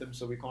working with them,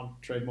 so we can't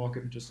trademark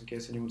it just in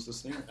case anyone's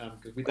listening.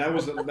 Because that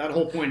was that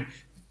whole point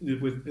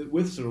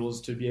with Cyril is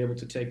to be able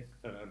to take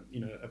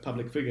a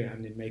public figure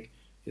and then make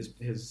his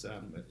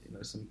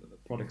some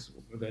products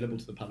available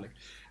to the public.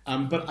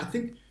 But I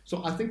think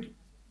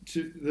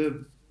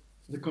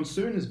the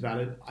concern is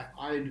valid.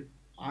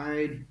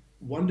 I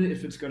wonder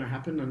if it's going to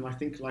happen, and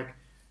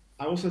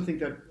I also think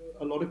that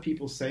a lot of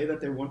people say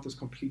that they want this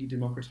completely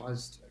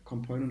democratized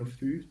component of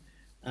food,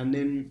 and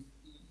then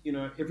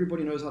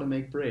everybody knows how to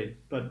make bread,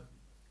 but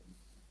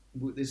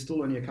there's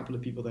still only a couple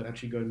of people that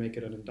actually go and make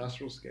it on an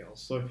industrial scale.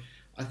 So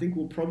I think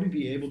we'll probably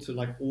be able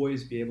to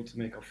always be able to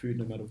make our food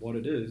no matter what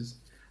it is,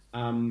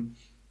 and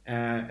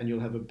you'll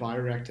have a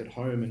bioreactor at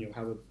home, and you'll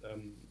have a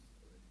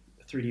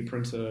 3D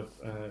printer,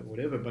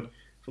 whatever, but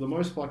for the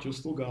most part, you'll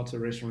still go out to a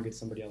restaurant and get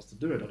somebody else to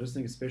do it. I just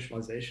think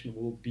specialization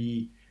will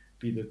be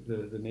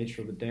the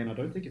nature of the day, and I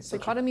don't think it's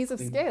economies of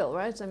scale,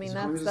 right? I mean,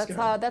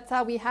 that's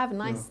how we have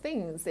nice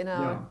things in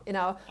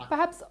our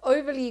perhaps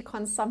overly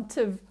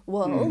consumptive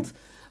world.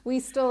 We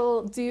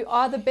still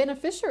are the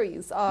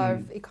beneficiaries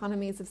of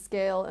economies of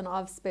scale and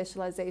of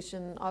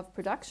specialization of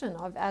production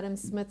of Adam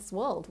Smith's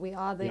world. We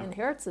are the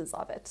inheritors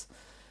of it.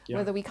 Yeah.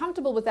 Whether we're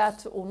comfortable with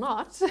that or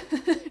not,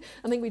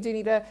 I think we do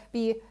need to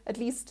at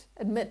least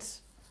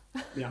admit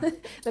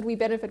that we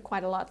benefit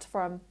quite a lot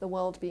from the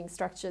world being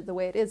structured the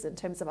way it is in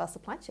terms of our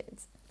supply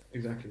chains.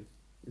 Exactly.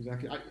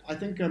 I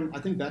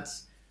think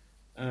that's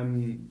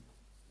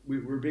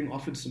we're being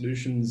offered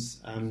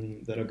solutions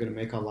that are going to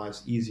make our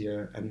lives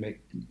easier and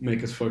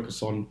make us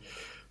focus on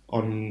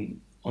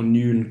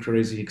new and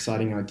crazy,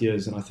 exciting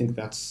ideas. And I think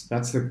that's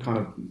the kind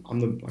of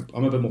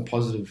I'm a bit more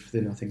positive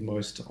than I think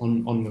most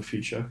on the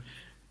future.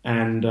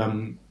 And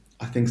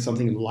I think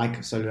something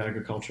like cellular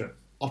agriculture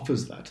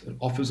offers that. It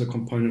offers a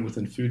component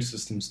within food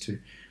systems to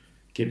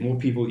get more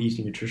people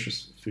eating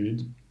nutritious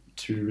food,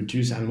 to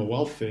reduce animal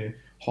welfare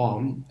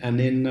harm, and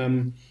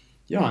then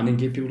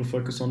get people to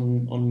focus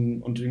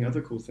on doing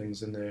other cool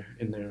things in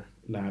their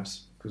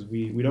labs, because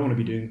we don't want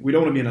to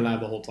be in a lab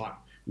the whole time.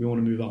 We want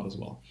to move out as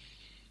well.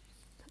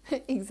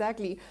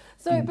 Exactly.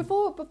 So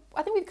before,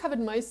 I think we've covered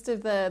most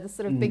of the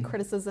sort of big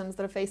criticisms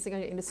that are facing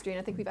our industry,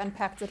 and I think we've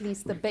unpacked at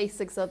least the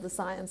basics of the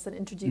science and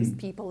introduced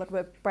people that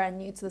were brand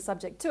new to the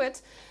subject to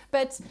it.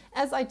 But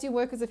as I do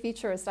work as a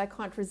futurist, I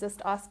can't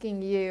resist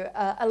asking you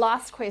a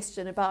last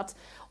question about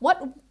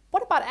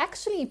what about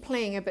actually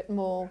playing with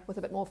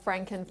a bit more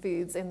Franken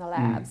foods in the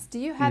labs? Do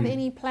you have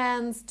any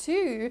plans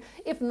to,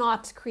 if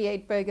not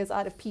create burgers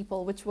out of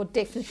people, which will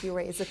definitely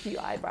raise a few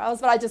eyebrows,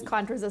 but I just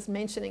can't resist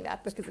mentioning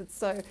that because it's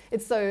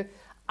so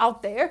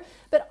out there.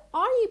 But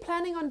are you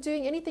planning on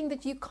doing anything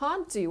that you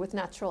can't do with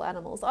natural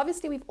animals?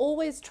 Obviously, we've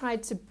always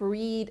tried to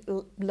breed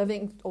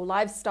living or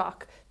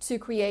livestock to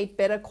create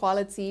better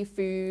quality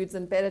foods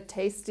and better,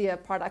 tastier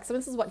products. And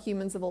this is what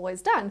humans have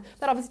always done.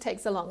 That obviously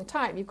takes a long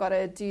time. You've got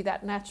to do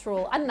that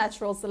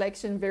unnatural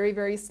selection very,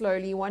 very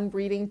slowly, one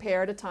breeding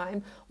pair at a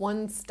time,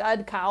 one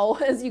stud cow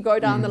as you go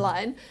down the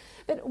line.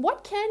 But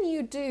what can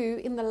you do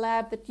in the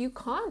lab that you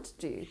can't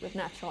do with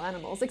natural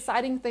animals?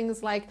 Exciting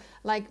things like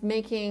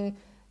making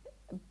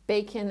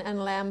bacon and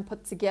lamb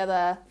put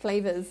together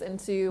flavors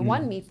into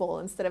one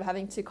meatball instead of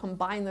having to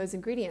combine those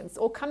ingredients,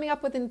 or coming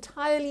up with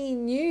entirely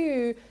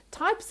new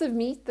types of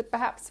meat that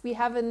perhaps we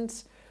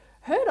haven't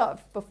heard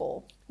of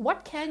before.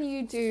 What can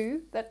you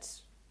do that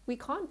we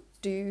can't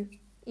do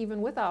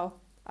even with our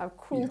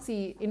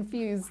cruelty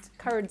infused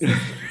current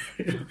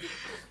systems?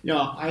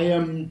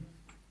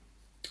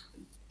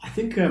 I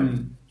think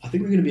we're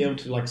going to be able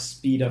to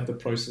speed up the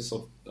process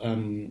of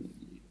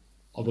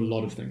a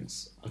lot of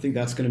things. I think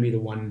that's going to be the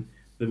one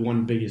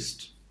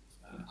biggest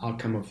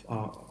outcome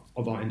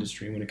of our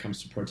industry when it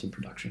comes to protein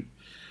production.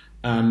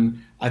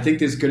 I think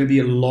there's going to be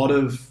a lot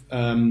of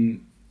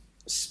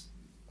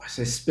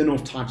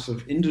spin-off types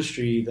of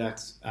industry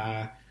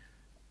that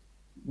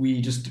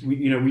we just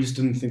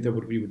didn't think that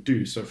what we would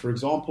do. So, for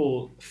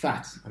example,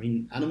 fat. I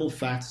mean, animal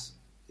fat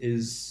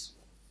is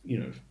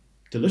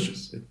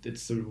delicious.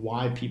 It's sort of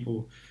why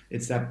people.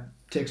 It's that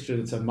texture.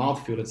 It's that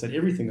mouthfeel. It's that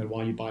everything that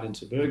why you bite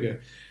into a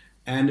burger.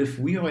 And if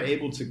we are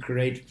able to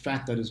create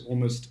fat that is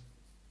almost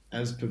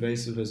as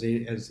pervasive as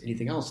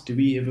anything else, do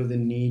we ever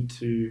then need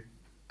to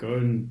go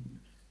and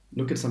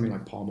look at something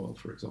like palm oil,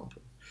 for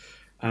example?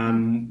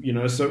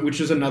 So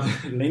which is another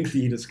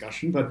lengthy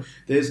discussion. But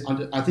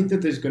I think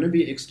that there's going to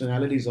be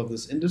externalities of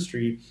this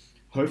industry,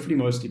 hopefully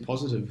mostly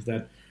positive,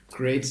 that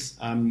creates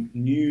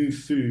new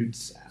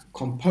foods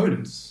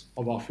components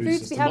of our food foods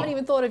system. we haven't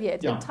even thought of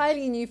yet. Yeah.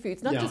 Entirely new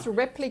foods, not Yeah. just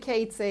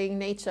replicating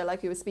nature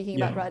like we were speaking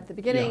about Yeah. right at the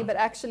beginning, Yeah. but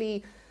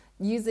actually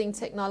using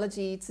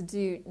technology to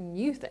do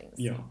new things.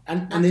 Yeah, Not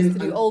and just then to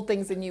do old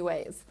things in new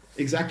ways.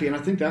 exactly, and I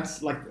think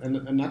that's like,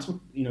 and that's what,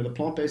 the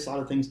plant-based side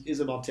of things is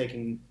about,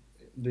 taking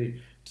the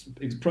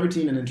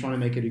protein and then trying to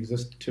make it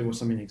exist to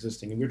something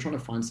existing, and we're trying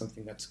to find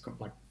something that's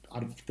like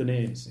out of thin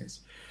air in a sense,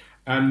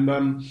 and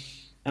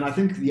I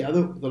think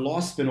the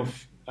last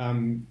spin-off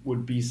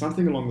would be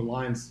something along the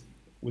lines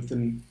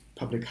within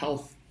public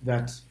health,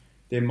 that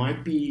there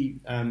might be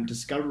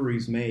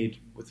discoveries made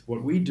with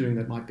what we're doing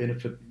that might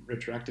benefit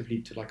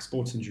retroactively to like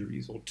sports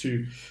injuries, or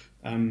to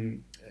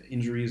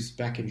injuries,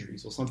 back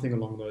injuries, or something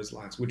along those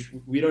lines, which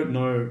we don't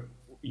know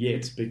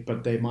yet,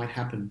 but they might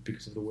happen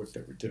because of the work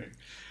that we're doing.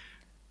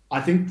 I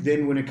think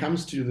then when it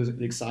comes to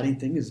the exciting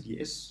thing is,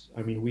 yes,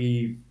 I mean,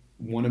 we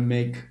want to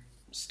make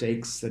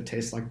steaks that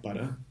taste like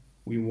butter.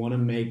 We want to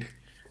make,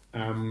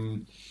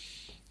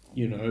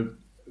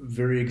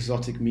 very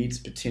exotic meats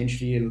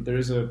potentially. There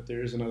is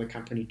another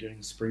company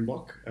doing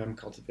Springbok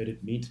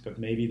cultivated meat, but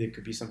maybe there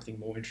could be something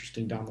more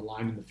interesting down the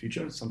line in the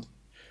future.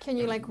 Can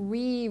you like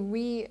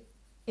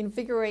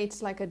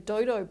reinvigorate like a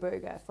dodo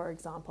burger, for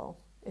example,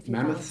 if you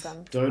mammoth, found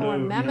some, dodo, or a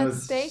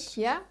mammoth steak?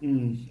 Yeah.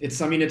 It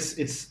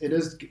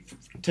is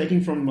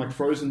taking from like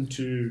frozen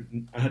to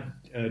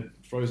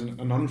frozen.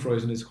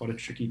 Non-frozen is quite a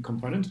tricky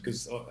component,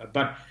 because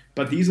but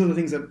these are the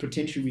things that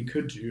potentially we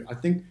could do.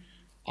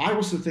 I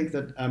also think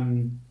that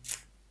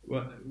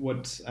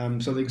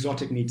so the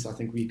exotic meats, I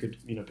think we could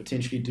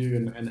potentially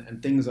do,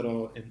 and things that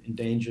are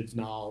endangered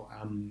now,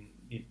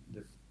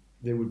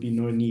 there would be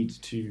no need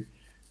to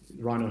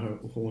rhino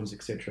horns,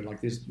 etc.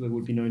 Like there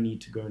would be no need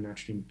to go and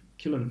actually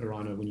kill a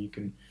rhino when you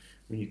can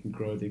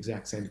grow the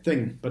exact same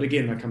thing. But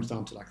again, that comes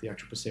down to like the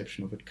actual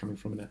perception of it coming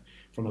from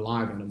a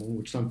live animal,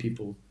 which some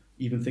people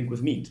even think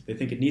with meat. They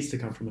think it needs to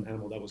come from an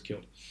animal that was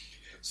killed.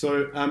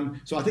 So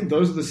I think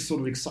those are the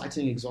sort of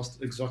exciting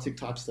exotic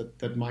types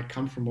that might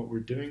come from what we're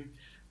doing.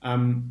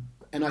 And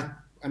I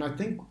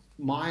think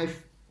my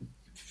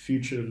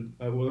future,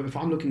 if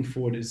I'm looking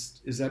forward, is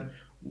that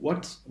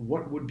what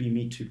would be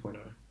meat 2.0?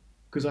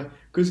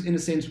 Because in a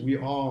sense we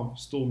are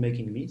still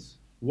making meat.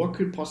 What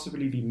could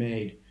possibly be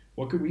made?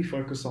 What could we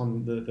focus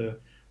on the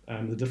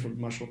different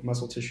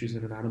muscle tissues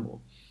in an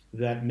animal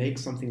that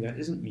makes something that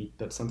isn't meat,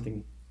 that's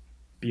something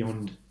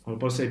beyond? I was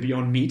about to say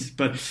beyond meat,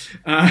 but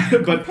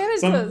like that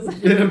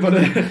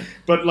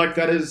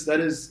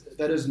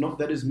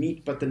is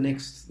meat, but the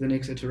next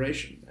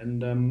iteration, and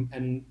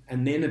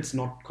then it's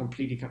not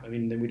completely. I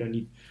mean, then we don't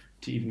need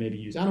to even maybe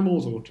use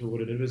animals or to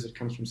what it is. It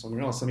comes from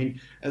somewhere else. I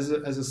mean, as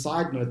a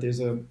side note,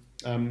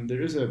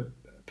 there is a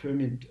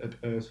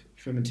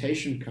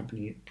fermentation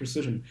company,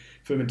 precision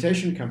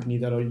fermentation company,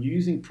 that are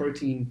using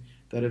protein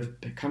that have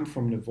come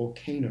from a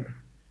volcano.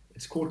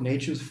 It's called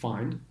Nature's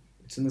Find.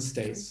 It's in the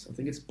States. I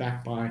think it's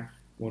backed by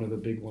one of the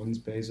big ones,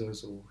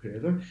 Bezos or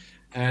whoever,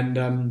 and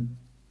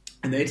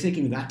they're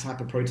taking that type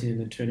of protein and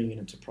then turning it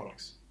into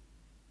products.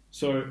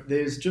 So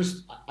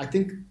I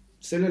think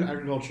cellular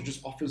agriculture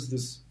just offers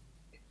this,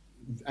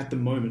 at the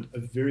moment, a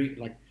very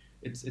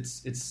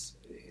it's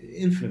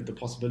infinite, the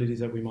possibilities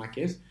that we might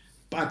get.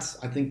 But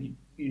I think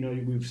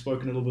we've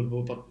spoken a little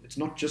bit about, it's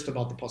not just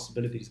about the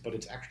possibilities, but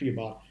it's actually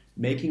about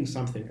making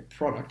something, a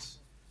product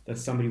that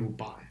somebody will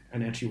buy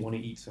and actually want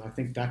to eat. So I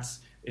think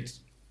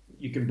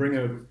you can bring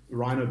a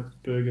rhino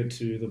burger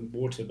to the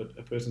water, but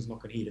a person's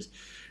not going to eat it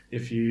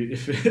if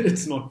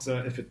it's not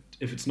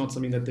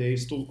something that they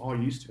still are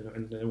used to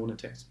and they want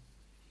to taste.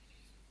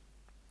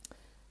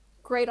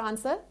 Great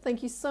answer.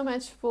 Thank you so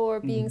much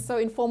for being so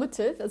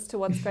informative as to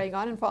what's going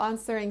on, and for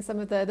answering some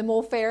of the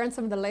more fair and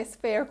some of the less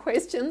fair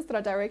questions that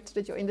are directed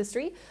at your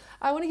industry.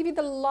 I want to give you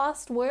the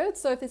last word.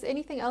 So if there's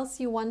anything else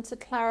you want to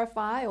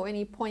clarify, or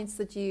any points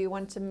that you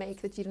want to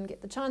make that you didn't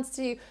get the chance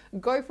to,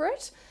 go for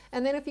it.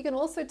 And then if you can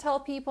also tell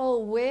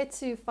people where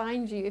to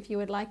find you if you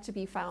would like to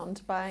be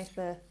found by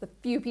the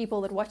few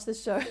people that watch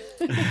this show.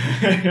 We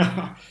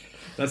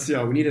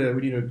need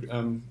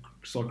to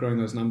start growing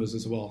those numbers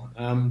as well.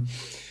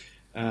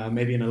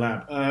 Maybe in a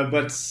lab, I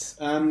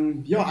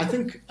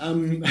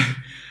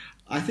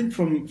think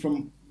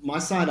from my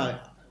side,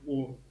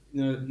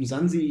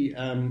 Mzansi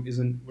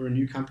we're a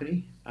new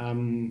company.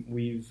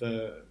 We've,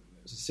 as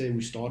I say,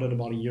 we started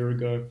about a year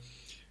ago.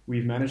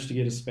 We've managed to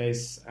get a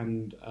space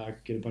and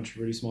get a bunch of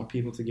really smart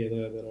people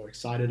together that are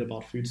excited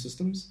about food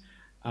systems.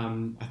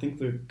 I think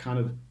the kind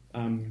of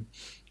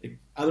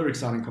other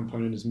exciting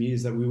component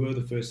is that we were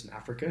the first in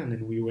Africa, and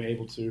then we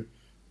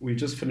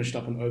just finished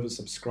up an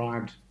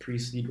oversubscribed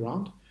pre-seed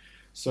round.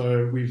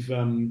 So we've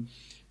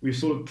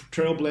sort of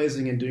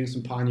trailblazing and doing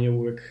some pioneer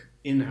work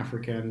in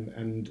Africa,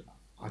 and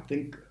I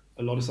think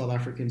a lot of South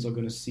Africans are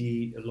going to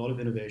see a lot of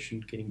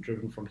innovation getting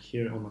driven from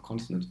here on the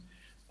continent.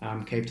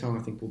 Cape Town,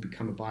 I think, will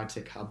become a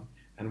biotech hub,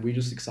 and we're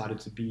just excited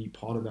to be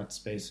part of that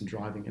space and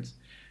driving it.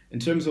 In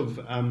terms of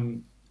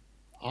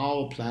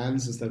our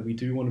plans, is that we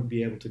do want to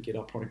be able to get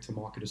our product to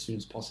market as soon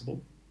as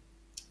possible.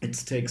 It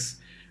takes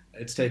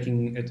it's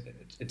taking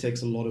it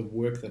takes a lot of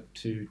work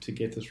to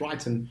get this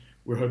right, and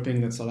we're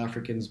hoping that South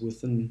Africans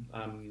within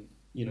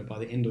by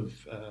the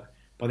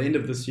end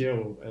of this year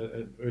or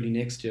early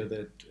next year,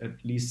 that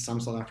at least some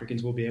South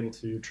Africans will be able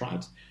to try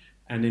it,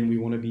 and then we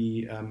want to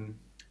be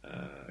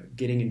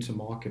getting into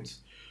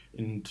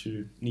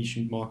niche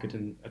market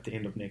at the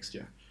end of next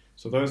year.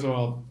 So those are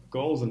our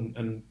goals,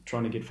 and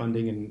trying to get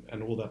funding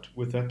and all that.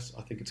 With that,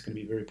 I think it's going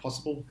to be very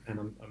possible, and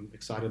I'm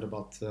excited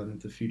about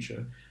the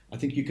future. I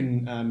think you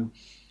can,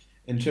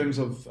 in terms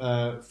of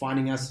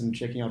finding us and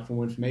checking out for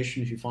more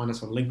information, if you find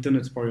us on LinkedIn,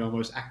 it's probably our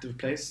most active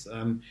place.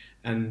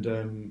 And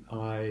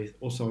I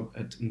also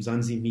at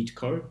Mzansi Meat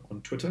Co.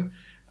 on Twitter.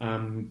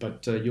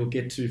 But you'll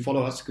get to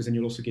follow us, because then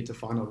you'll also get to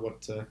find out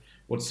what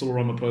Cyril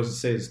Ramaphosa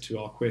says to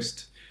our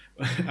quest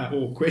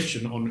or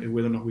question on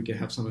whether or not we can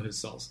have some of his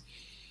cells.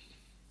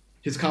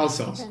 His cow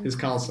cells. Okay. His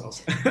cow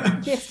cells.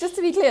 Yes, just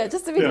to be clear.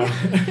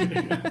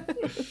 Yeah.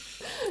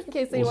 In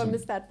case anyone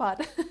missed that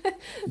part.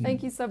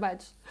 Thank you so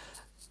much.